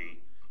will be,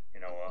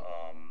 you know,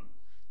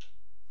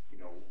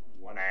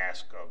 one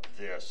ask of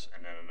this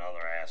and then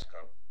another ask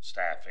of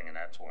staffing and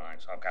that sort of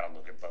thing. So I've got to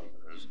look at both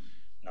of those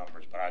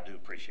numbers, but I do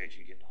appreciate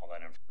you getting all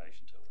that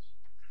information to us.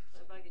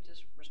 If I could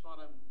just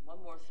respond on one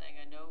more thing.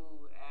 I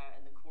know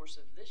in the course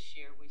of this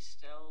year, we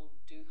still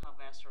do have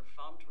ESSER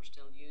funds. We're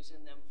still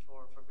using them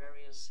for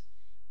various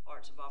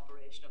parts of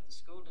operation of the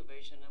school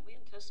division, and we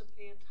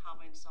anticipate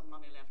having some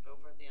money left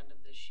over at the end of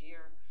this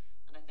year.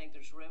 And I think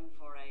there's room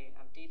for a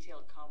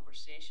detailed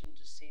conversation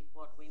to see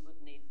what we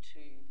would need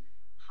to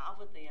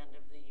have at the end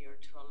of the year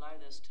to allow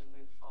this to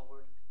move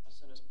forward as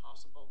soon as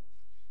possible.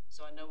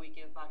 So I know we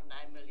gave back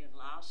 $9 million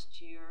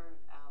last year.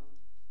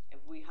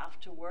 If we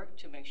have to work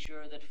to make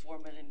sure that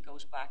 $4 million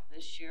goes back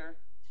this year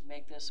to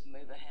make this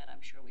move ahead,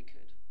 I'm sure we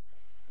could.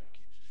 Thank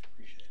you.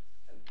 Appreciate it.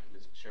 And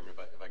Mr. Chairman,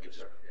 if I could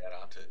just add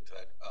on to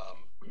that,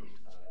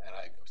 and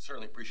I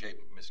certainly appreciate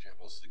Mr.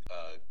 Hippel's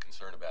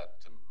concern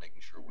about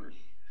making sure we're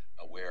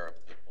aware of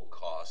the full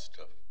cost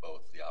of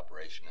both the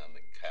operation and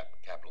the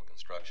capital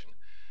construction.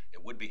 It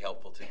would be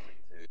helpful to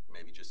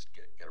maybe just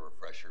get a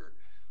refresher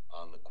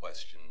on the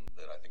question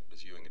that I think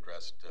Ms. Ewing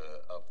addressed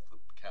of the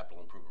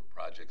capital improvement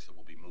projects that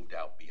will be moved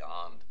out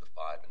beyond the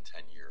 5 and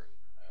 10 year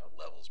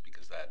levels,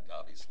 because that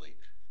obviously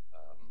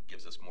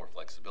gives us more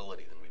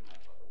flexibility than we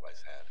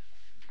otherwise had.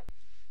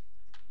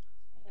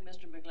 I think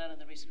Mr. McGlennon,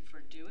 the reason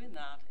for doing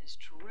that is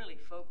to really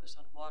focus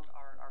on what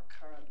our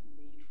current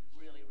need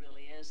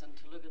really is, and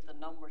to look at the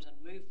numbers and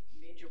move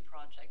major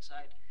projects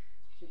out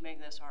to make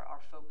this our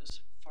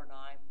focus for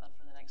now and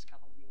for the next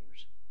couple of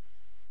years.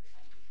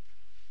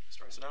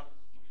 Mr. Eisenhower?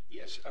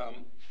 Yes.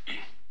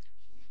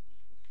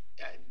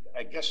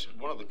 I guess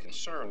one of the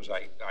concerns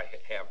I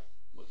have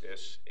with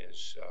this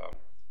is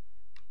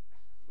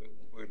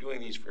we're doing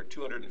these for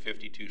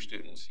 252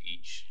 students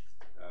each.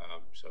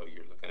 So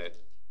you're looking at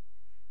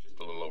just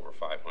a little over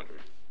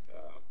 500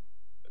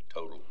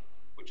 total,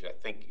 which I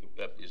think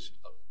is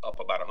up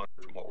about 100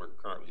 from what we're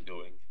currently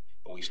doing,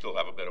 but we still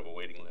have a bit of a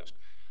waiting list.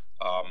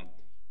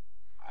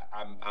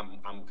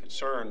 I'm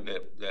concerned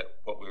that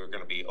what we're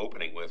going to be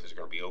opening with is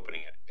going to be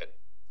opening at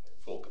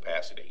full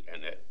capacity,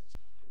 and that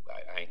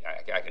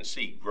I can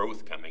see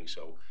growth coming.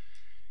 So,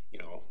 you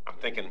know, I'm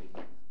thinking,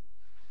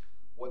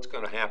 what's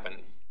going to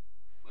happen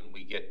when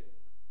we get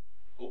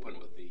open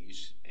with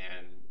these,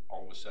 and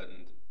all of a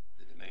sudden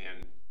the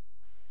demand,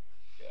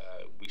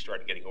 we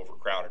start getting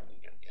overcrowded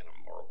in them,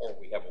 or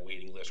we have a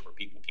waiting list where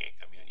people can't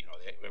come in. You know,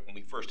 when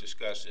we first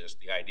discussed this,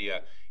 the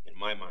idea in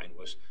my mind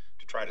was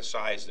to try to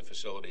size the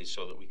facilities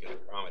so that we can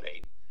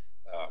accommodate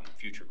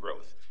future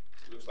growth.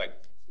 It looks like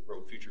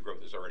future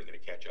growth is already going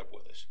to catch up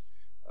with us.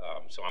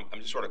 So I'm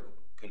just sort of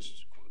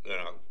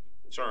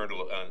concerned,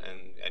 and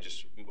I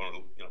just want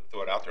to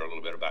throw it out there a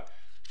little bit about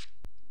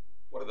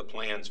what are the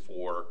plans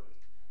for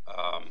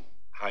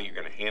how you're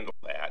going to handle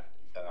that.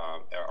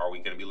 Are we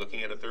going to be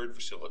looking at a third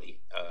facility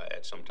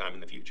at some time in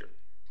the future?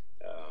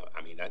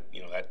 I mean,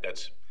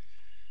 that's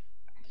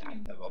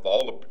of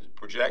all the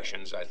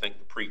projections, I think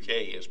the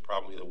pre-K is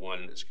probably the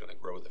one that's gonna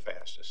grow the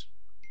fastest.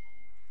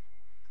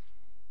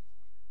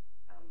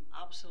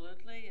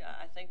 Absolutely.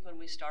 I think when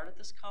we started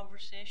this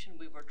conversation,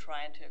 we were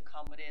trying to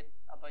accommodate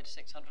about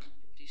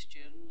 650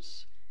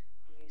 students.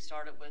 We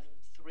started with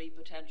 3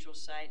 potential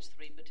sites,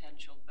 3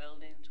 potential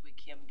buildings. We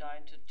came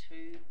down to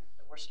 2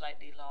 that were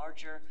slightly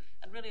larger.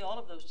 And really all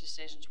of those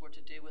decisions were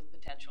to do with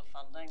potential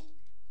funding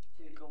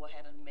to go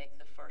ahead and make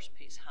the first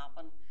piece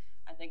happen.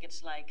 I think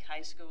it's like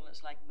high school,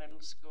 it's like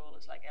middle school,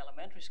 it's like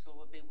elementary school.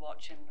 We'll be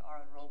watching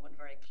our enrollment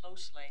very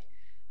closely.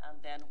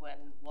 And then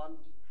when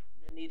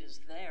the need is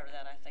there,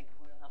 then I think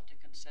we'll have to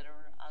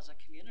consider as a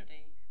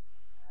community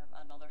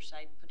another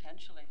site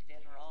potentially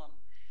later on.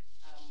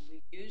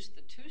 We used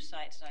the 2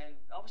 sites now.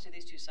 Obviously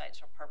these 2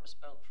 sites are purpose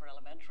built for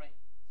elementary.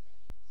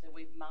 So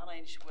we've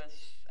managed with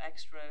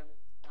extra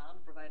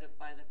land provided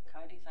by the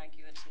county, thank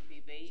you, at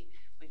CBB,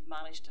 we've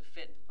managed to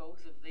fit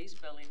both of these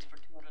buildings for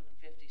 250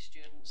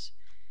 students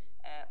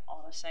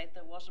on a site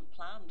that wasn't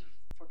planned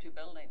for 2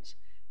 buildings.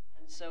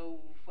 And so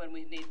when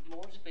we need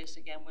more space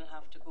again, we'll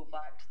have to go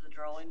back to the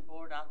drawing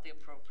board at the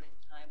appropriate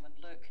time and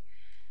look.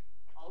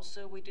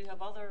 Also, we do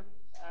have other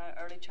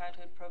early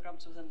childhood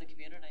programs within the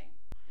community.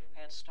 We have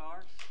Head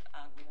Start,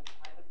 and we have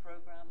private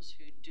programs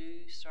who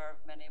do serve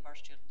many of our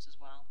students as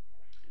well.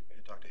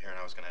 Dr. Heron,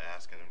 I was going to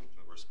ask in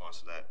response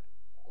to that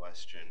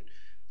question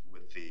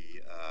with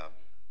the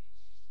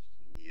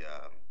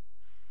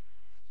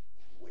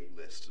wait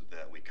list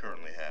that we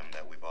currently have and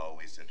that we've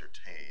always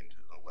entertained.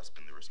 What's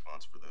been the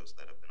response for those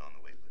that have been on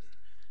the wait list?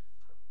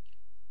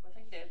 Well, I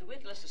think the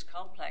wait list is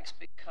complex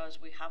because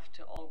we have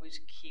to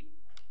always keep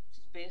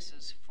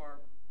spaces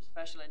for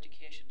special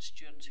education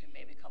students who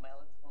may become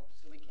eligible,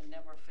 so we can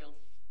never fill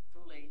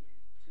fully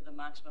to the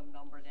maximum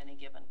number at any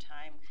given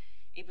time.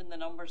 Even the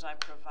numbers I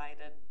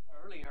provided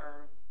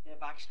earlier,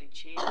 they've actually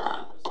changed.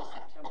 That was the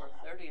September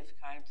 30th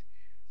count.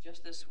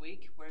 Just this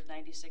week, we're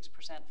 96%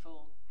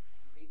 full.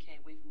 Pre-K,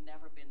 we've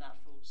never been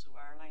that full so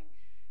early.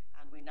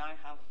 And we now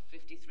have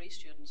 53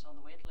 students on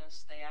the wait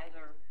list. They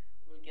either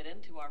will get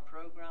into our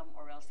program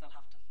or else they'll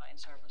have to find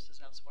services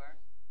elsewhere.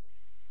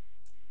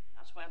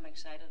 That's why I'm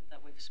excited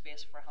that we've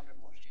space for 100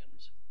 more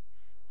students.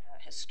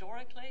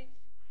 Historically,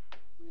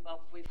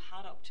 we've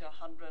had up to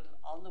 100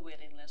 on the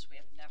waiting list. We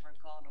have never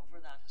gone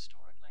over that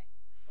historically,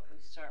 but we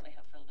certainly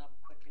have filled up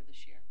quickly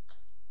this year.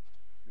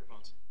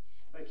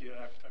 Thank you.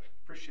 I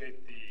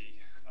appreciate the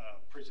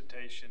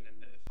presentation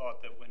and the thought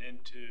that went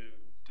into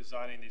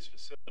designing these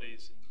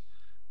facilities, and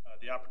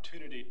the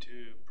opportunity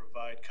to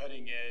provide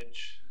cutting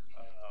edge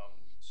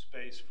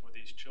space for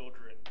these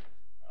children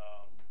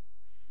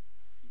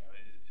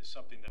is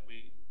something that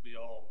we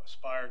all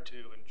aspire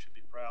to and should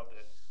be proud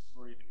that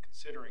we're even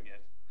considering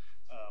it.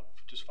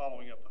 Just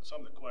following up on some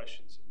of the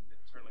questions, and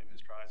certainly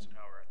Mr.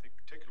 Eisenhower, I think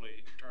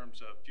particularly in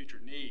terms of future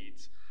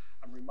needs,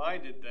 I'm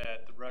reminded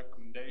that the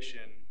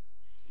recommendation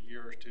a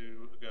year or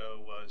 2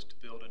 ago was to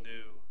build a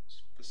new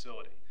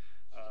facility.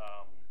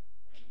 I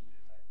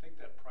think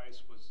that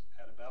price was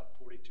at about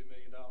 $42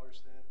 million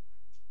then.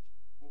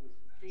 What was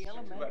that? The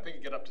elementary, I think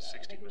it got up to 60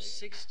 I think it was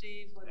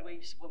 60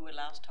 when we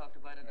last talked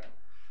about it. Yeah.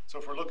 So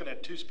if we're looking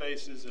at 2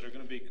 spaces that are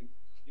going to be,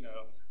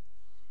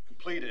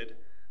 completed,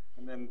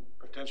 and then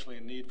potentially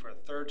a need for a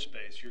 3rd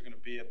space, you're going to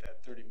be at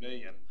that 30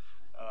 million.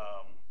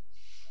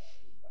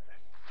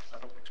 I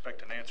don't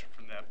expect an answer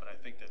from that, but I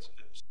think that's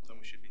something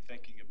we should be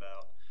thinking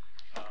about.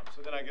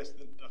 So then I guess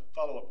the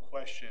follow-up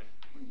question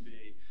would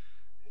be,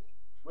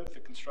 with the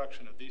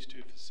construction of these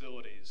 2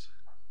 facilities,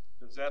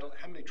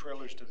 how many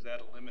trailers does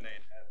that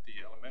eliminate at the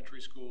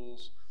elementary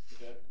schools?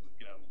 That,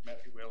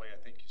 Matthew Whaley, I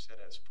think you said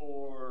has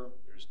 4.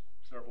 There's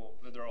several.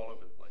 They're all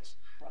over the place.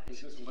 Right.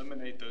 Does this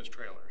eliminate those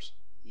trailers?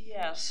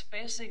 Yes,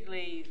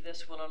 basically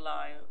this will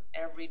allow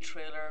every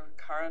trailer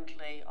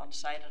currently on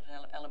site at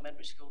an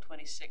elementary school,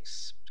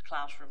 26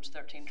 classrooms,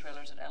 13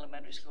 trailers at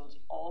elementary schools,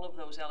 all of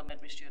those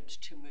elementary students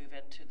to move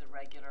into the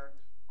regular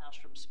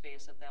classroom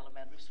space at the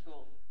elementary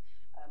school.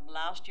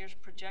 Last year's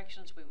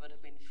projections, we would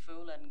have been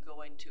full and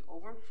going to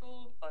over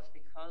full, but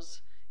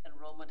because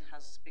enrollment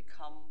has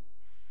become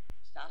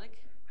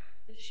static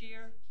this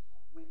year,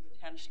 we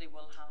potentially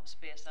will have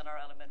space in our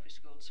elementary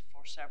schools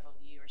for several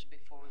years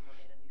before we will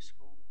need a new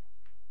school.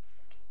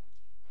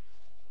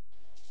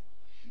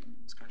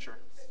 Sure.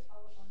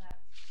 Follow up on that.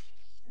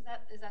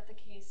 Is that the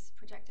case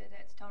projected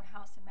at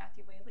Stonehouse and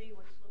Matthew Whaley,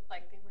 which looked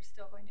like they were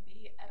still going to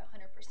be at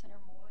 100% or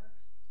more,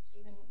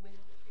 even with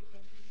the pre-K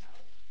out?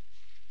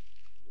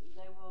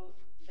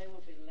 They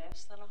will be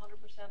less than 100%,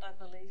 I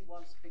believe,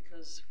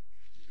 because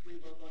we're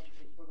going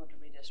to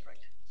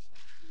redistrict.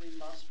 We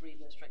must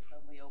redistrict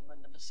when we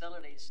open the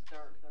facilities.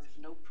 There's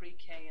no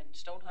pre-K in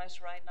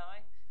Stonehouse right now,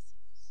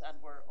 and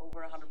we're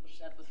over 100%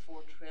 with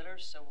 4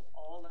 trailers, so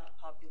all that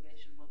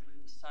population will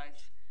move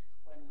south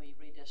when we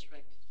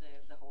redistrict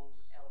the whole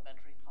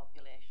elementary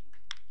population.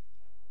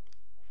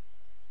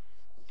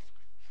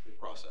 Big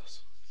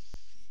process.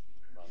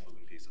 A lot of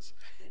moving pieces.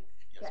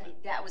 Yes,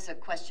 that was a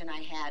question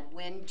I had.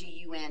 When do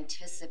you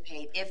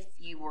anticipate, if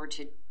you were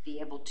to be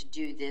able to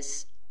do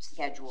this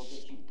schedule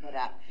that you put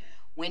up,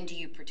 when do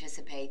you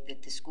participate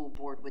that the school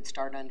board would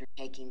start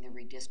undertaking the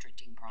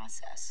redistricting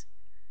process?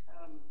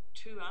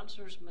 Two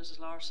answers,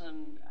 Mrs.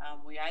 Larson.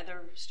 We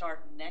either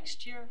start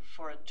next year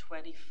for a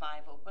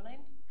 25 opening,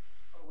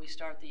 or we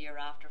start the year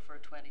after for a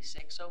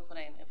 26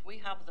 opening. If we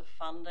have the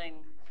funding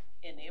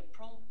in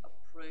April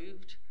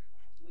approved,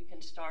 we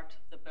can start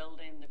the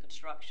building, the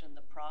construction,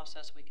 the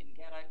process. We can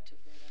get out to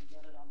bid and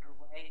get it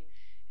underway.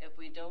 If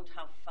we don't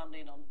have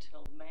funding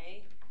until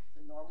May,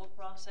 the normal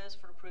process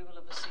for approval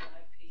of a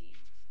CIP,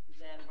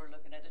 then we're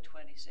looking at a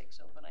 26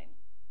 opening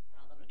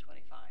rather than a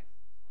 25.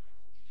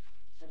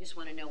 I just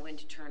want to know when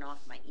to turn off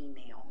my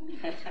email.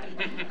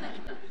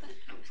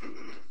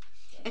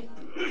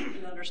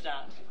 You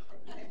understand.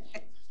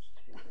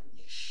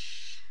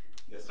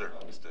 Yes, sir.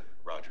 Mr.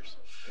 Rogers.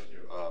 Thank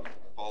you.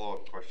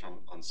 Follow-up question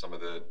on some of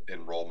the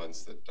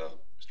enrollments that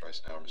Mr.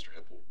 Eisenhower and Mr.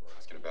 Hippel were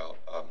asking about.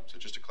 So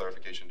just a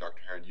clarification,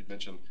 Dr. Herron, you'd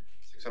mentioned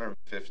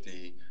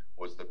 650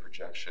 was the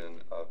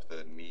projection of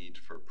the need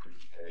for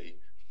pre-K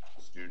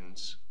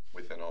students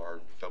within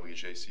our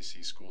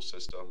WJCC school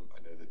system. I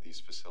know that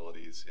these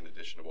facilities, in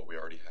addition to what we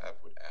already have,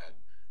 would add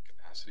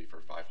capacity for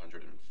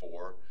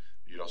 504.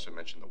 You'd also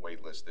mentioned the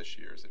wait list this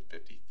year is at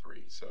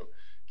 53. So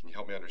can you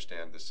help me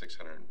understand the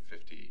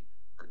 650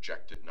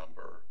 projected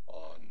number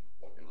on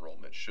what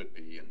enrollment should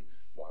be and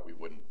why we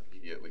wouldn't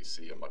immediately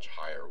see a much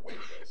higher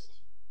wait list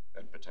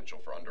and potential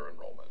for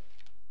under-enrollment?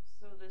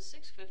 So the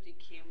 650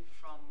 came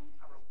from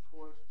a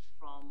report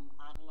from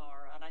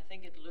ANLAR, and I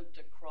think it looked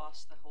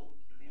across the whole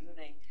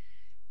community.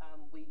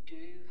 We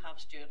do have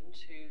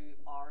students who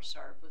are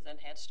served within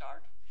Head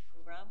Start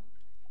program,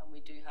 and we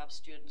do have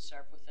students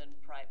served within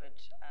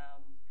private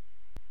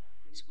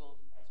preschool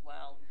as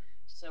well.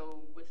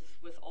 So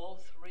with all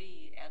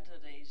three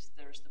entities,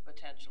 there's the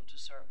potential to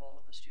serve all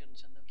of the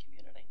students in the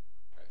community.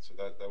 Right, so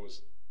that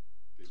was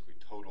basically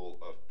total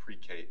of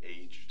pre-K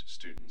aged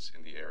students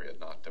in the area,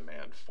 not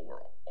demand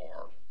for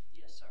our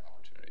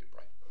opportunity.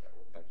 Right. Okay.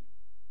 Thank you.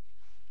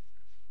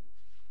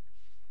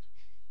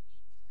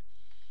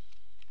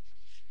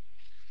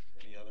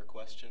 Any other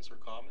questions or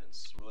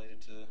comments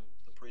related to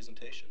the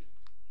presentation?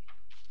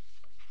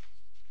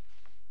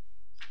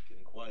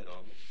 Getting quiet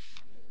on me.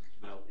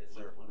 Now, is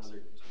there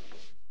another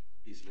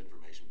piece of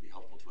information would be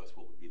helpful to us?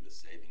 What would be the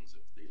savings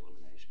of the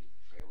elimination of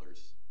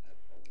trailers at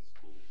the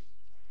school?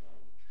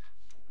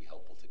 It'd be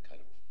helpful to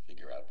kind of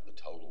figure out the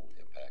total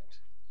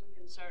impact. We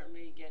can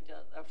certainly get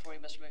that for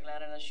you, Mr.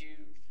 McLennan. As you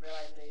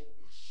realize, the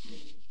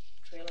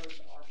trailers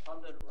are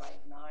funded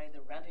right now.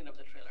 The renting of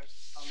the trailers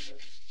is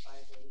funded by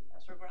the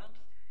ESSER grant,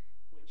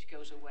 which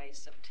goes away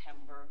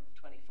September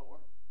 24.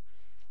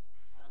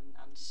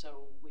 And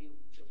so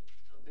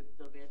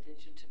there'll be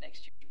addition to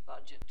next year's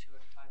budget to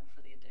account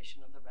for the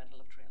addition of the rental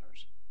of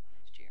trailers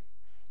next year.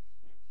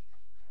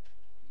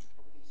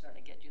 But we can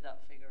certainly get you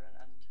that figure,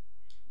 and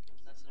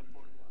that's an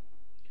important one.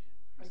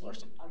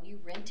 Are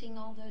you renting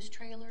all those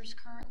trailers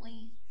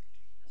currently?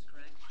 That's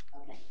correct.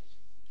 Okay.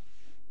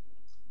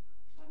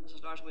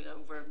 Mrs. Larson,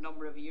 over a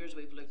number of years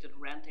we've looked at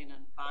renting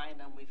and buying,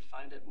 and we've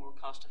found it more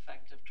cost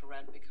effective to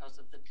rent because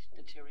of the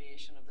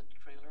deterioration of the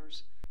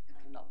trailers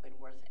and not been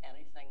worth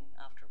anything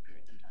after a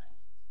period of time.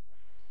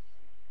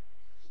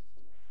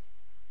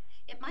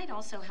 It might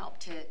also help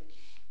to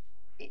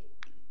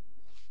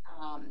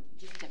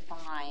just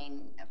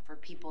define for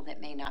people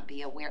that may not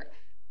be aware,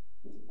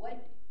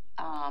 what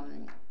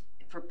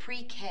for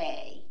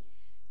pre-K,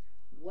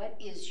 what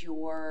is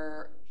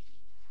your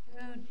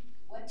food,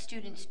 what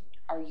students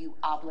are you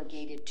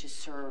obligated to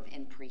serve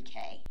in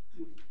pre-K?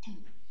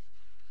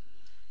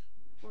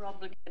 We're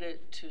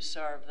obligated to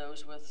serve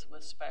those with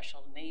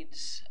special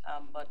needs,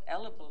 but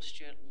eligible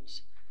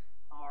students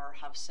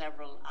have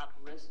several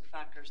at-risk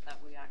factors that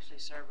we actually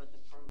serve with the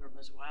program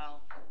as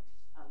well.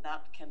 And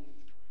that can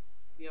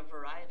be a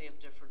variety of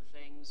different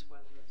things,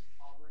 whether it's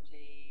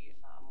poverty,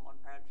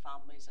 one-parent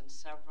families, and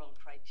several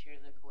criteria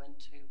that go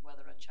into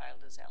whether a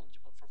child is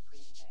eligible for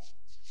pre-K.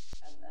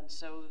 And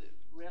so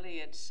really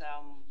it's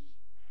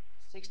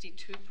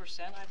 62%,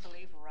 I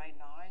believe, right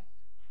now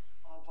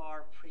of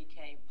our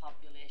pre-K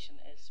population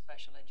is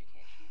special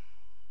education.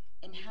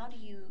 And how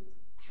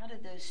do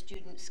those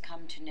students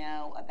come to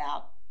know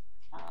about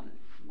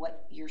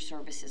what your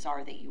services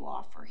are that you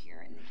offer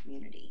here in the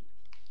community?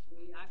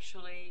 We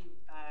actually,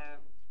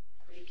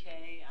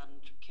 pre-K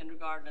and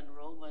kindergarten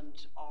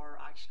enrollment are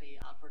actually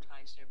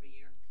advertised every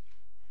year.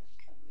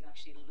 And we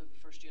actually look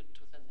for students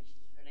within the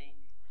community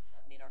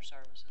that need our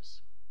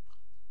services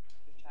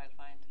through Child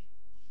Find.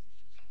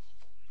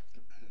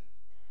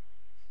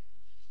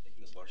 Thank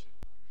you, Ms. Larson.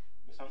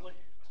 Ms. Huntley,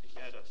 I think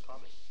you had a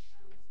comment.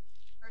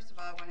 First of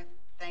all, I want to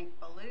thank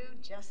Baloo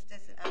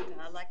Justice,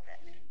 I like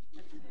that name,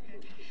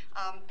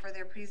 for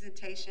their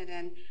presentation.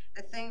 And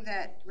the thing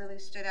that really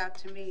stood out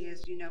to me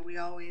is, you know, we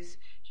always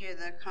hear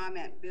the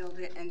comment, build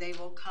it and they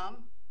will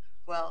come.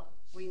 Well,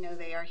 we know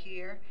they are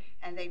here,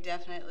 and they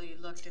definitely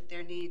looked at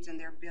their needs and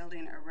they're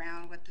building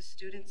around what the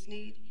students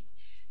need.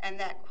 And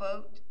that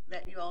quote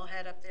that you all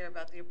had up there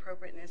about the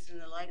appropriateness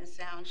and the light and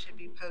sound should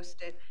be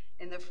posted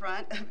in the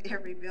front of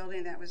every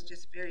building. That was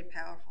just very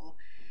powerful.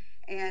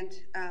 And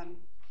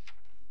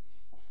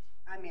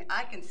I mean,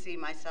 I can see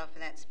myself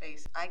in that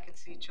space. I can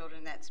see children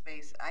in that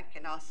space. I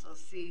can also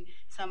see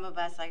some of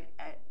us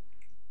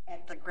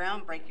at the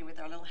groundbreaking with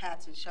our little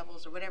hats and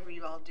shovels or whatever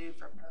you all do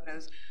for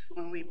photos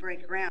when we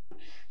break ground.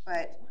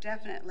 But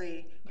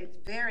definitely, it's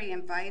very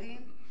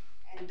inviting.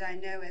 And I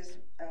know as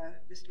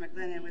Mr.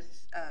 McGlennon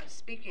was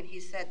speaking, he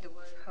said the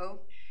word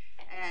hope.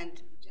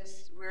 And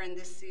just, we're in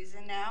this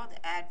season now,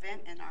 the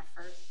Advent, and our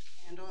first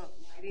candle of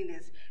lighting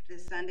is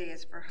this Sunday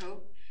is for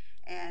hope.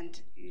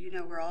 And, you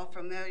know, we're all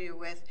familiar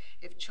with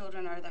if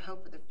children are the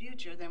hope of the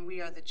future, then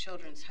we are the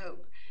children's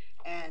hope.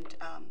 And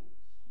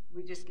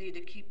we just need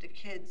to keep the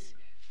kids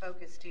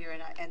focused here,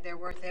 and they're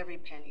worth every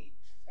penny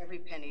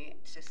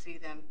to see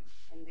them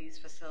in these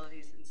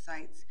facilities and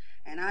sites.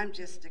 And I'm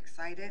just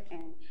excited,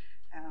 and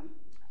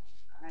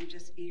I'm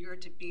just eager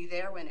to be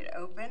there when it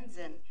opens,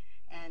 and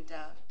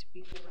to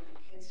be there when the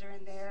kids are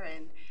in there.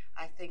 And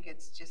I think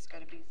it's just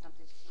going to be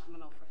something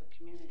phenomenal for the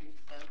community.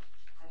 So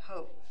I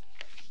hope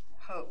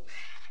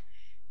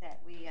that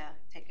we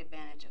take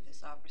advantage of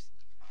this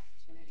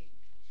opportunity.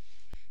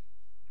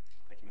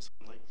 Thank you, Ms.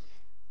 Lindley.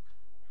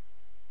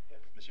 Yeah,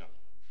 Ms. Young.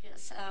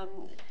 Yes,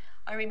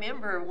 I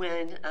remember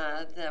when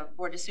the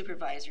Board of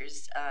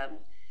Supervisors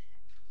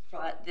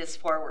brought this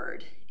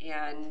forward,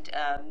 and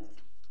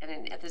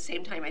at the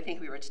same time, I think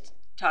we were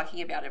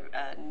talking about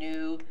a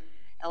new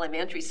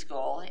elementary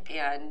school,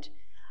 and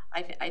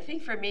I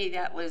think for me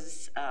that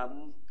was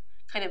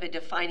kind of a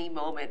defining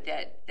moment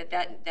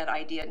that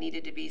idea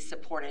needed to be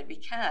supported,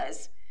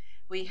 because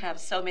we have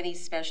so many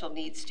special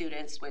needs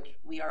students which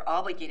we are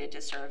obligated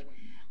to serve.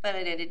 But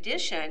in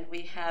addition,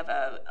 we have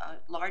a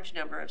large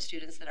number of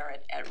students that are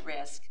at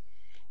risk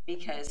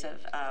because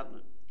of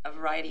a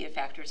variety of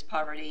factors,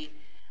 poverty,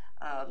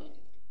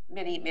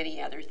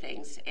 many other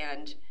things.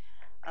 And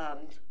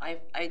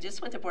I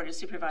just want the Board of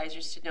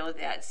Supervisors to know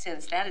that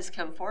since that has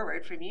come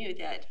forward from you,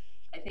 that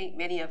I think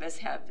many of us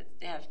have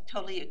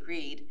totally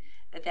agreed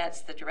that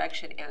that's the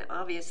direction. And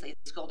obviously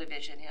the school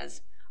division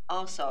has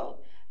also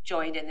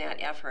joined in that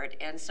effort.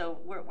 And so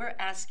we're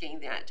asking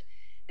that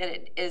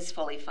it is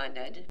fully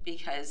funded,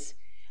 because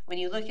when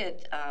you look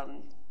at,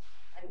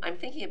 I'm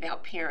thinking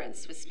about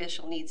parents with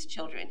special needs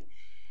children.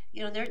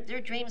 You know,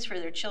 their dreams for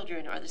their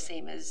children are the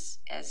same as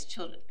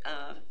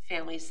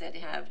families that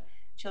have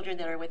children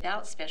that are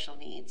without special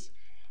needs.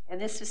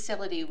 And this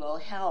facility will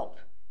help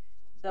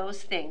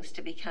those things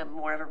to become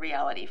more of a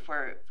reality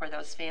for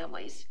those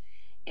families.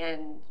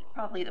 And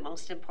probably the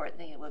most important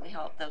thing, it will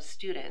help those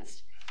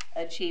students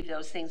achieve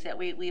those things that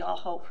we all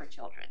hope for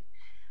children.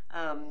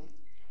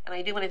 And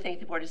I do want to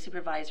thank the Board of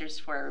Supervisors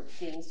for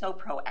being so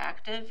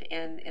proactive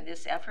in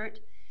this effort.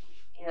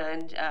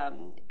 And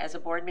as a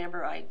board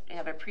member, I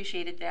have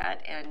appreciated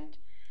that and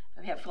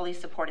I have fully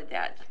supported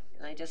that.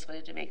 And I just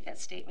wanted to make that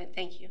statement.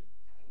 Thank you.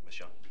 Ms.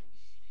 Young.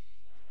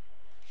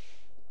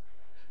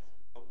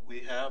 We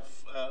have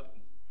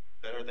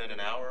better than an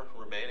hour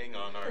remaining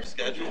on our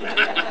schedule.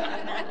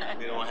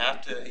 We don't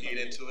have to eat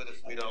into it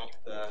if we don't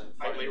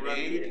finally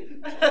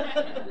need.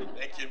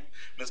 Thank you,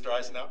 Mr.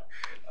 Eisenhower.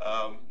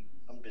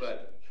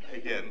 But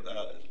again,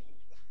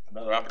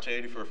 another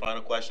opportunity for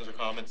final questions or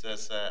comments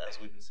as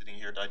we've been sitting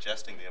here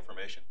digesting the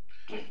information.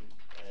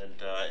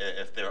 And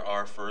if there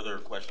are further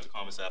questions or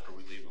comments after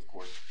we leave, of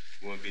course,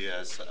 we will be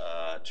as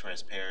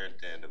transparent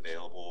and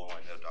available.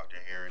 I know Dr.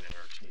 Herron and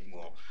her team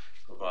will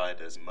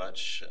provide as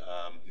much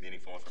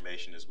meaningful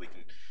information as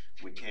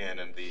we can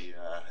in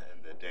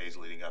the days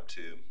leading up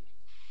to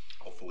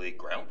hopefully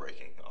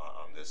groundbreaking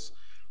on this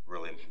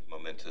really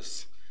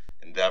momentous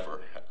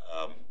endeavor.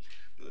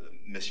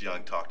 Ms.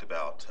 Young talked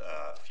about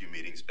a few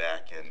meetings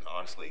back, and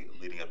honestly,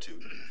 leading up to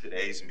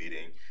today's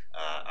meeting,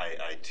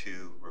 I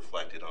too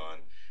reflected on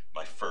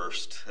my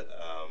first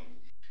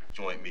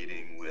joint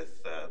meeting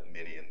with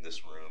many in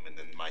this room, and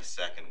then my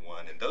second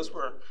one, and those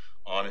were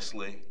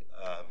honestly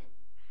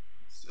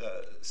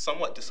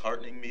somewhat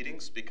disheartening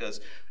meetings, because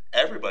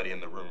everybody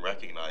in the room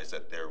recognized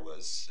that there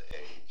was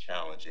a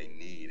challenge, a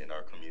need in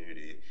our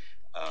community,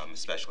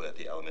 especially at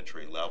the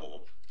elementary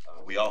level.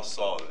 We all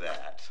saw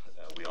that.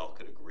 We all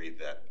could agree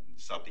that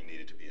something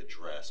needed to be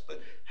addressed,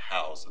 but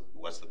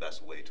what's the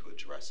best way to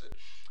address it?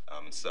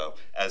 So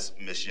as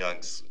Ms.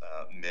 Young's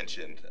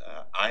mentioned,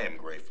 I am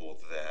grateful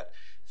that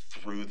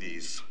through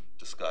these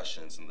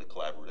discussions and the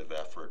collaborative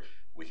effort,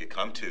 we could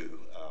come to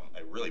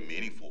a really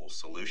meaningful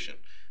solution.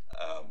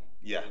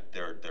 Yeah,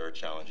 there are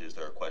challenges.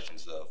 There are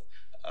questions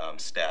of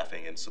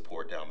staffing and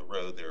support down the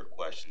road. There are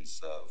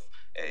questions of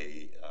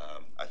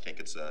I think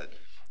it's a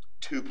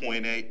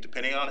 2.8,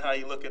 depending on how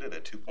you look at it, a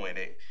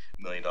 $2.8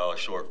 million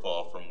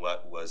shortfall from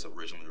what was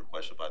originally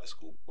requested by the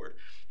school board.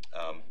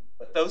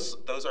 But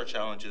those are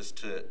challenges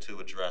to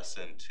address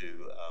and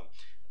to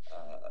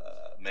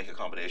make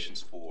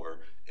accommodations for,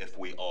 if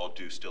we all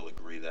do still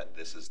agree that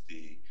this is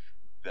the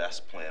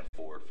best plan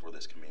forward for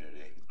this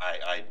community.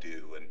 I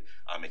do, and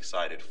I'm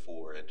excited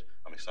for it.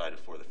 I'm excited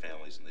for the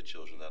families and the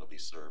children that'll be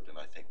served, and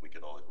I think we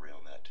could all agree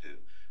on that too.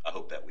 I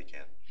hope that we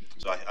can.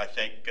 So I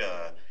thank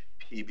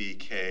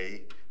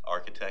PBK, our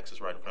Architects is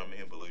right in front of me,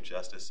 and Baloo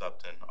Justice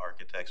Upton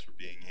Architects for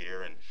being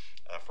here and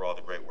for all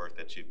the great work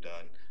that you've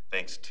done.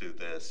 Thanks to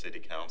the City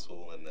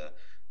Council and the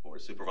Board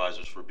of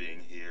Supervisors for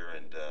being here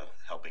and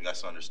helping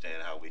us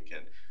understand how we can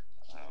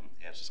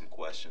answer some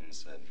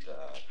questions and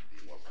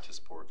be more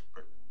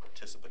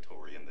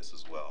participatory in this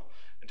as well,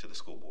 and to the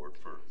school board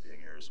for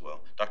being here as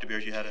well. Dr.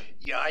 Beers, you had a...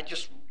 Yeah, I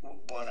just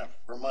want to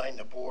remind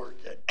the board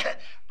that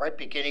Bright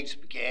Beginnings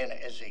began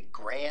as a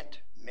grant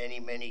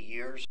many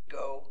years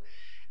ago,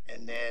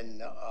 and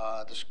then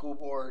the school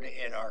board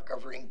and our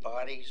governing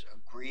bodies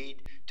agreed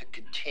to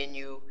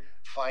continue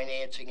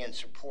financing and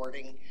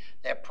supporting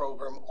that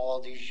program all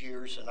these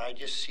years, and I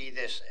just see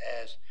this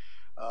as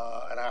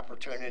an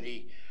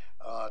opportunity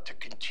to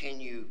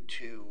continue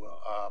to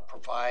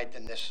provide the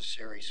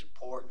necessary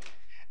support.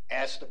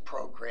 As the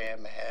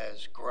program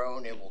has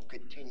grown, it will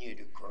continue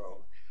to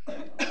grow.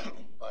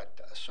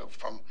 But so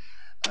from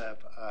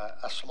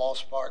a small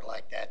start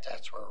like that,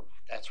 that's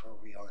where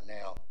we are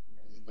now,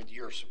 and with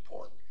your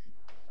support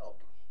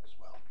help as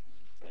well.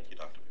 Thank you,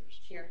 Dr. Beers.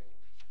 Here.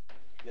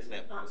 Yes,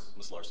 ma'am.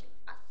 Ms. Larson.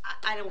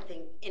 I don't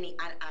think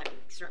I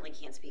certainly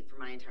can't speak for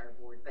my entire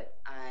board, but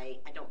I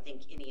don't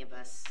think any of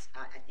us,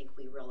 I think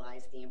we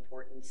realize the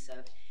importance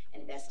of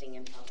investing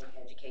in public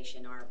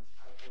education. Our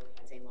board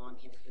has a long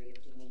history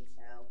of doing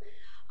so.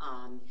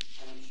 And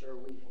I'm sure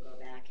we will go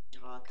back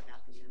and talk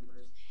about the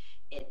numbers.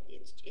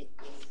 It's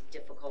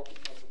difficult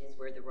because it is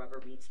where the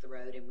rubber meets the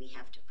road, and we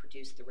have to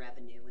produce the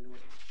revenue in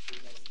order to do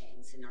those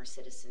things. And our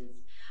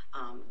citizens,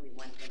 we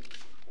want them to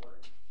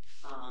support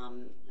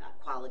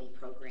quality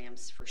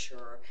programs for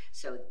sure.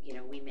 So, you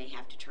know, we may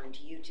have to turn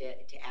to you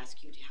to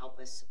ask you to help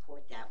us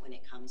support that when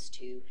it comes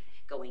to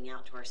going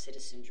out to our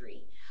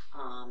citizenry,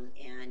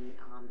 and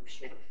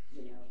should,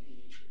 you know,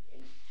 be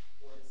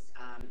towards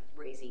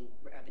raising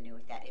revenue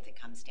if it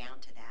comes down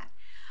to that.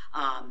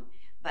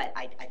 But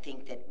I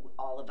think that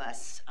all of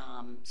us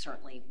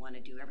certainly want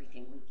to do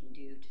everything we can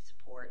do to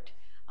support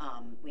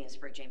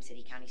Williamsburg, James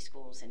City County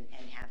Schools and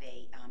have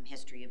a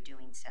history of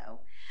doing so.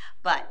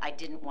 But I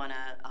didn't want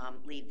to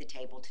leave the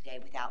table today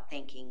without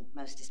thanking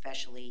most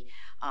especially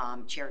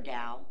Chair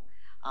Dow,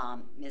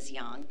 Ms.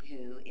 Young,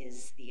 who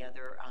is the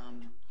other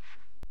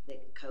the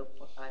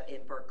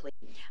in Berkeley,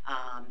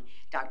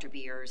 Dr.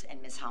 Beers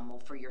and Ms. Hummel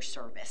for your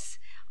service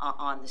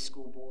on the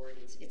school board.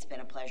 It's been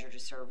a pleasure to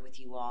serve with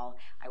you all.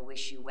 I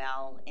wish you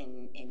well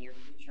in your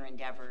future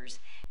endeavors,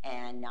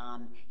 and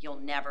you'll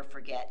never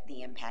forget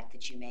the impact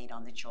that you made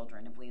on the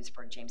children of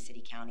Williamsburg, James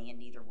City County, and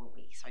neither will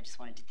we. So I just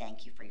wanted to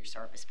thank you for your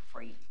service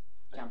before you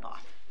jump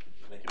off.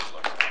 Thank you, Ms.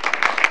 Larson.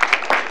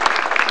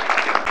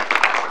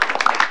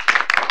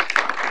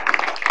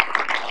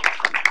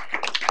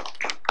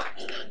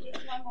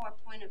 Just one more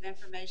point of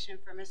information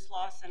for Ms.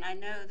 Lawson. I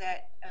know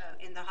that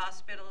in the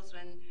hospitals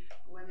when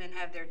women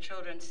have their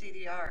children,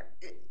 CDR,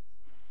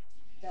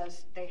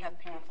 they have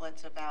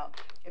pamphlets about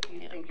if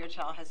you think your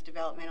child has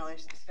developmental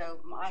issues. So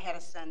I had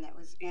a son that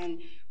was in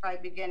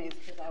Bright Beginnings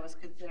because I was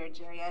considered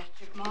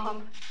geriatric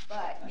mom.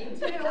 But me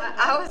too.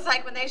 I was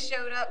like, when they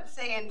showed up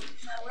saying,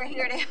 we're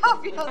here to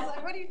help you, I was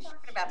like, what are you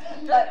talking about?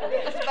 But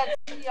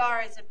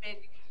CDR is a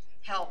big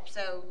help.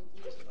 So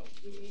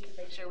we need to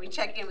make sure we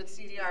check in with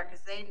CDR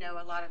because they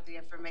know a lot of the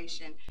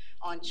information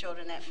on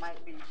children that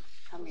might be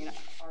coming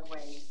our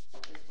way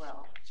as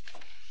well.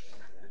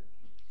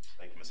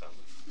 Thank you, Ms. Hummel.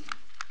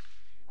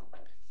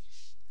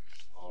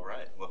 All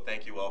right. Well,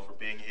 thank you all for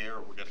being here.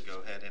 We're going to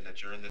go ahead and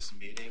adjourn this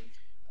meeting.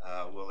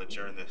 We'll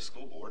adjourn the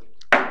school board.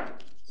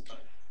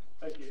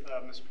 Thank you.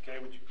 Ms.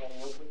 McKay, would you call the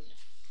roll, please?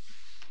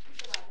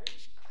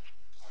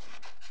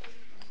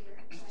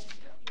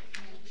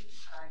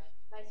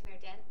 Vice Mayor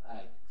Dent.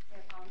 Aye.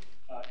 Mayor Collins.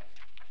 Aye.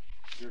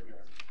 You're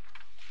adjourned.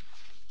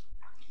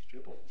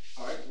 Triple.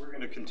 All right, we're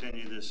going to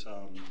continue this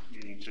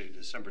meeting to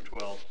December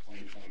 12th,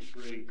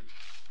 2023,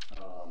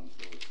 for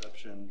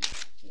reception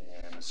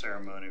and a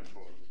ceremony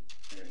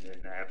and then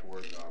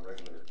afterwards our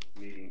regular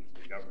meeting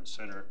for the Government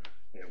Center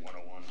at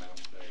 101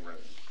 Mount Bay Road.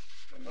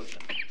 A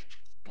motion?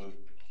 Move.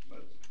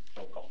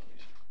 Roll call,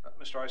 please.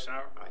 Mr.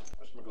 Eisenhower? Aye.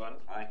 Mr. McGlennon?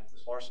 Aye.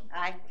 Ms. Larson?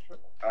 Aye.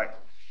 Aye.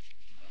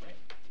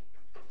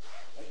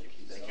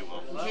 Thank you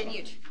all.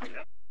 Continued.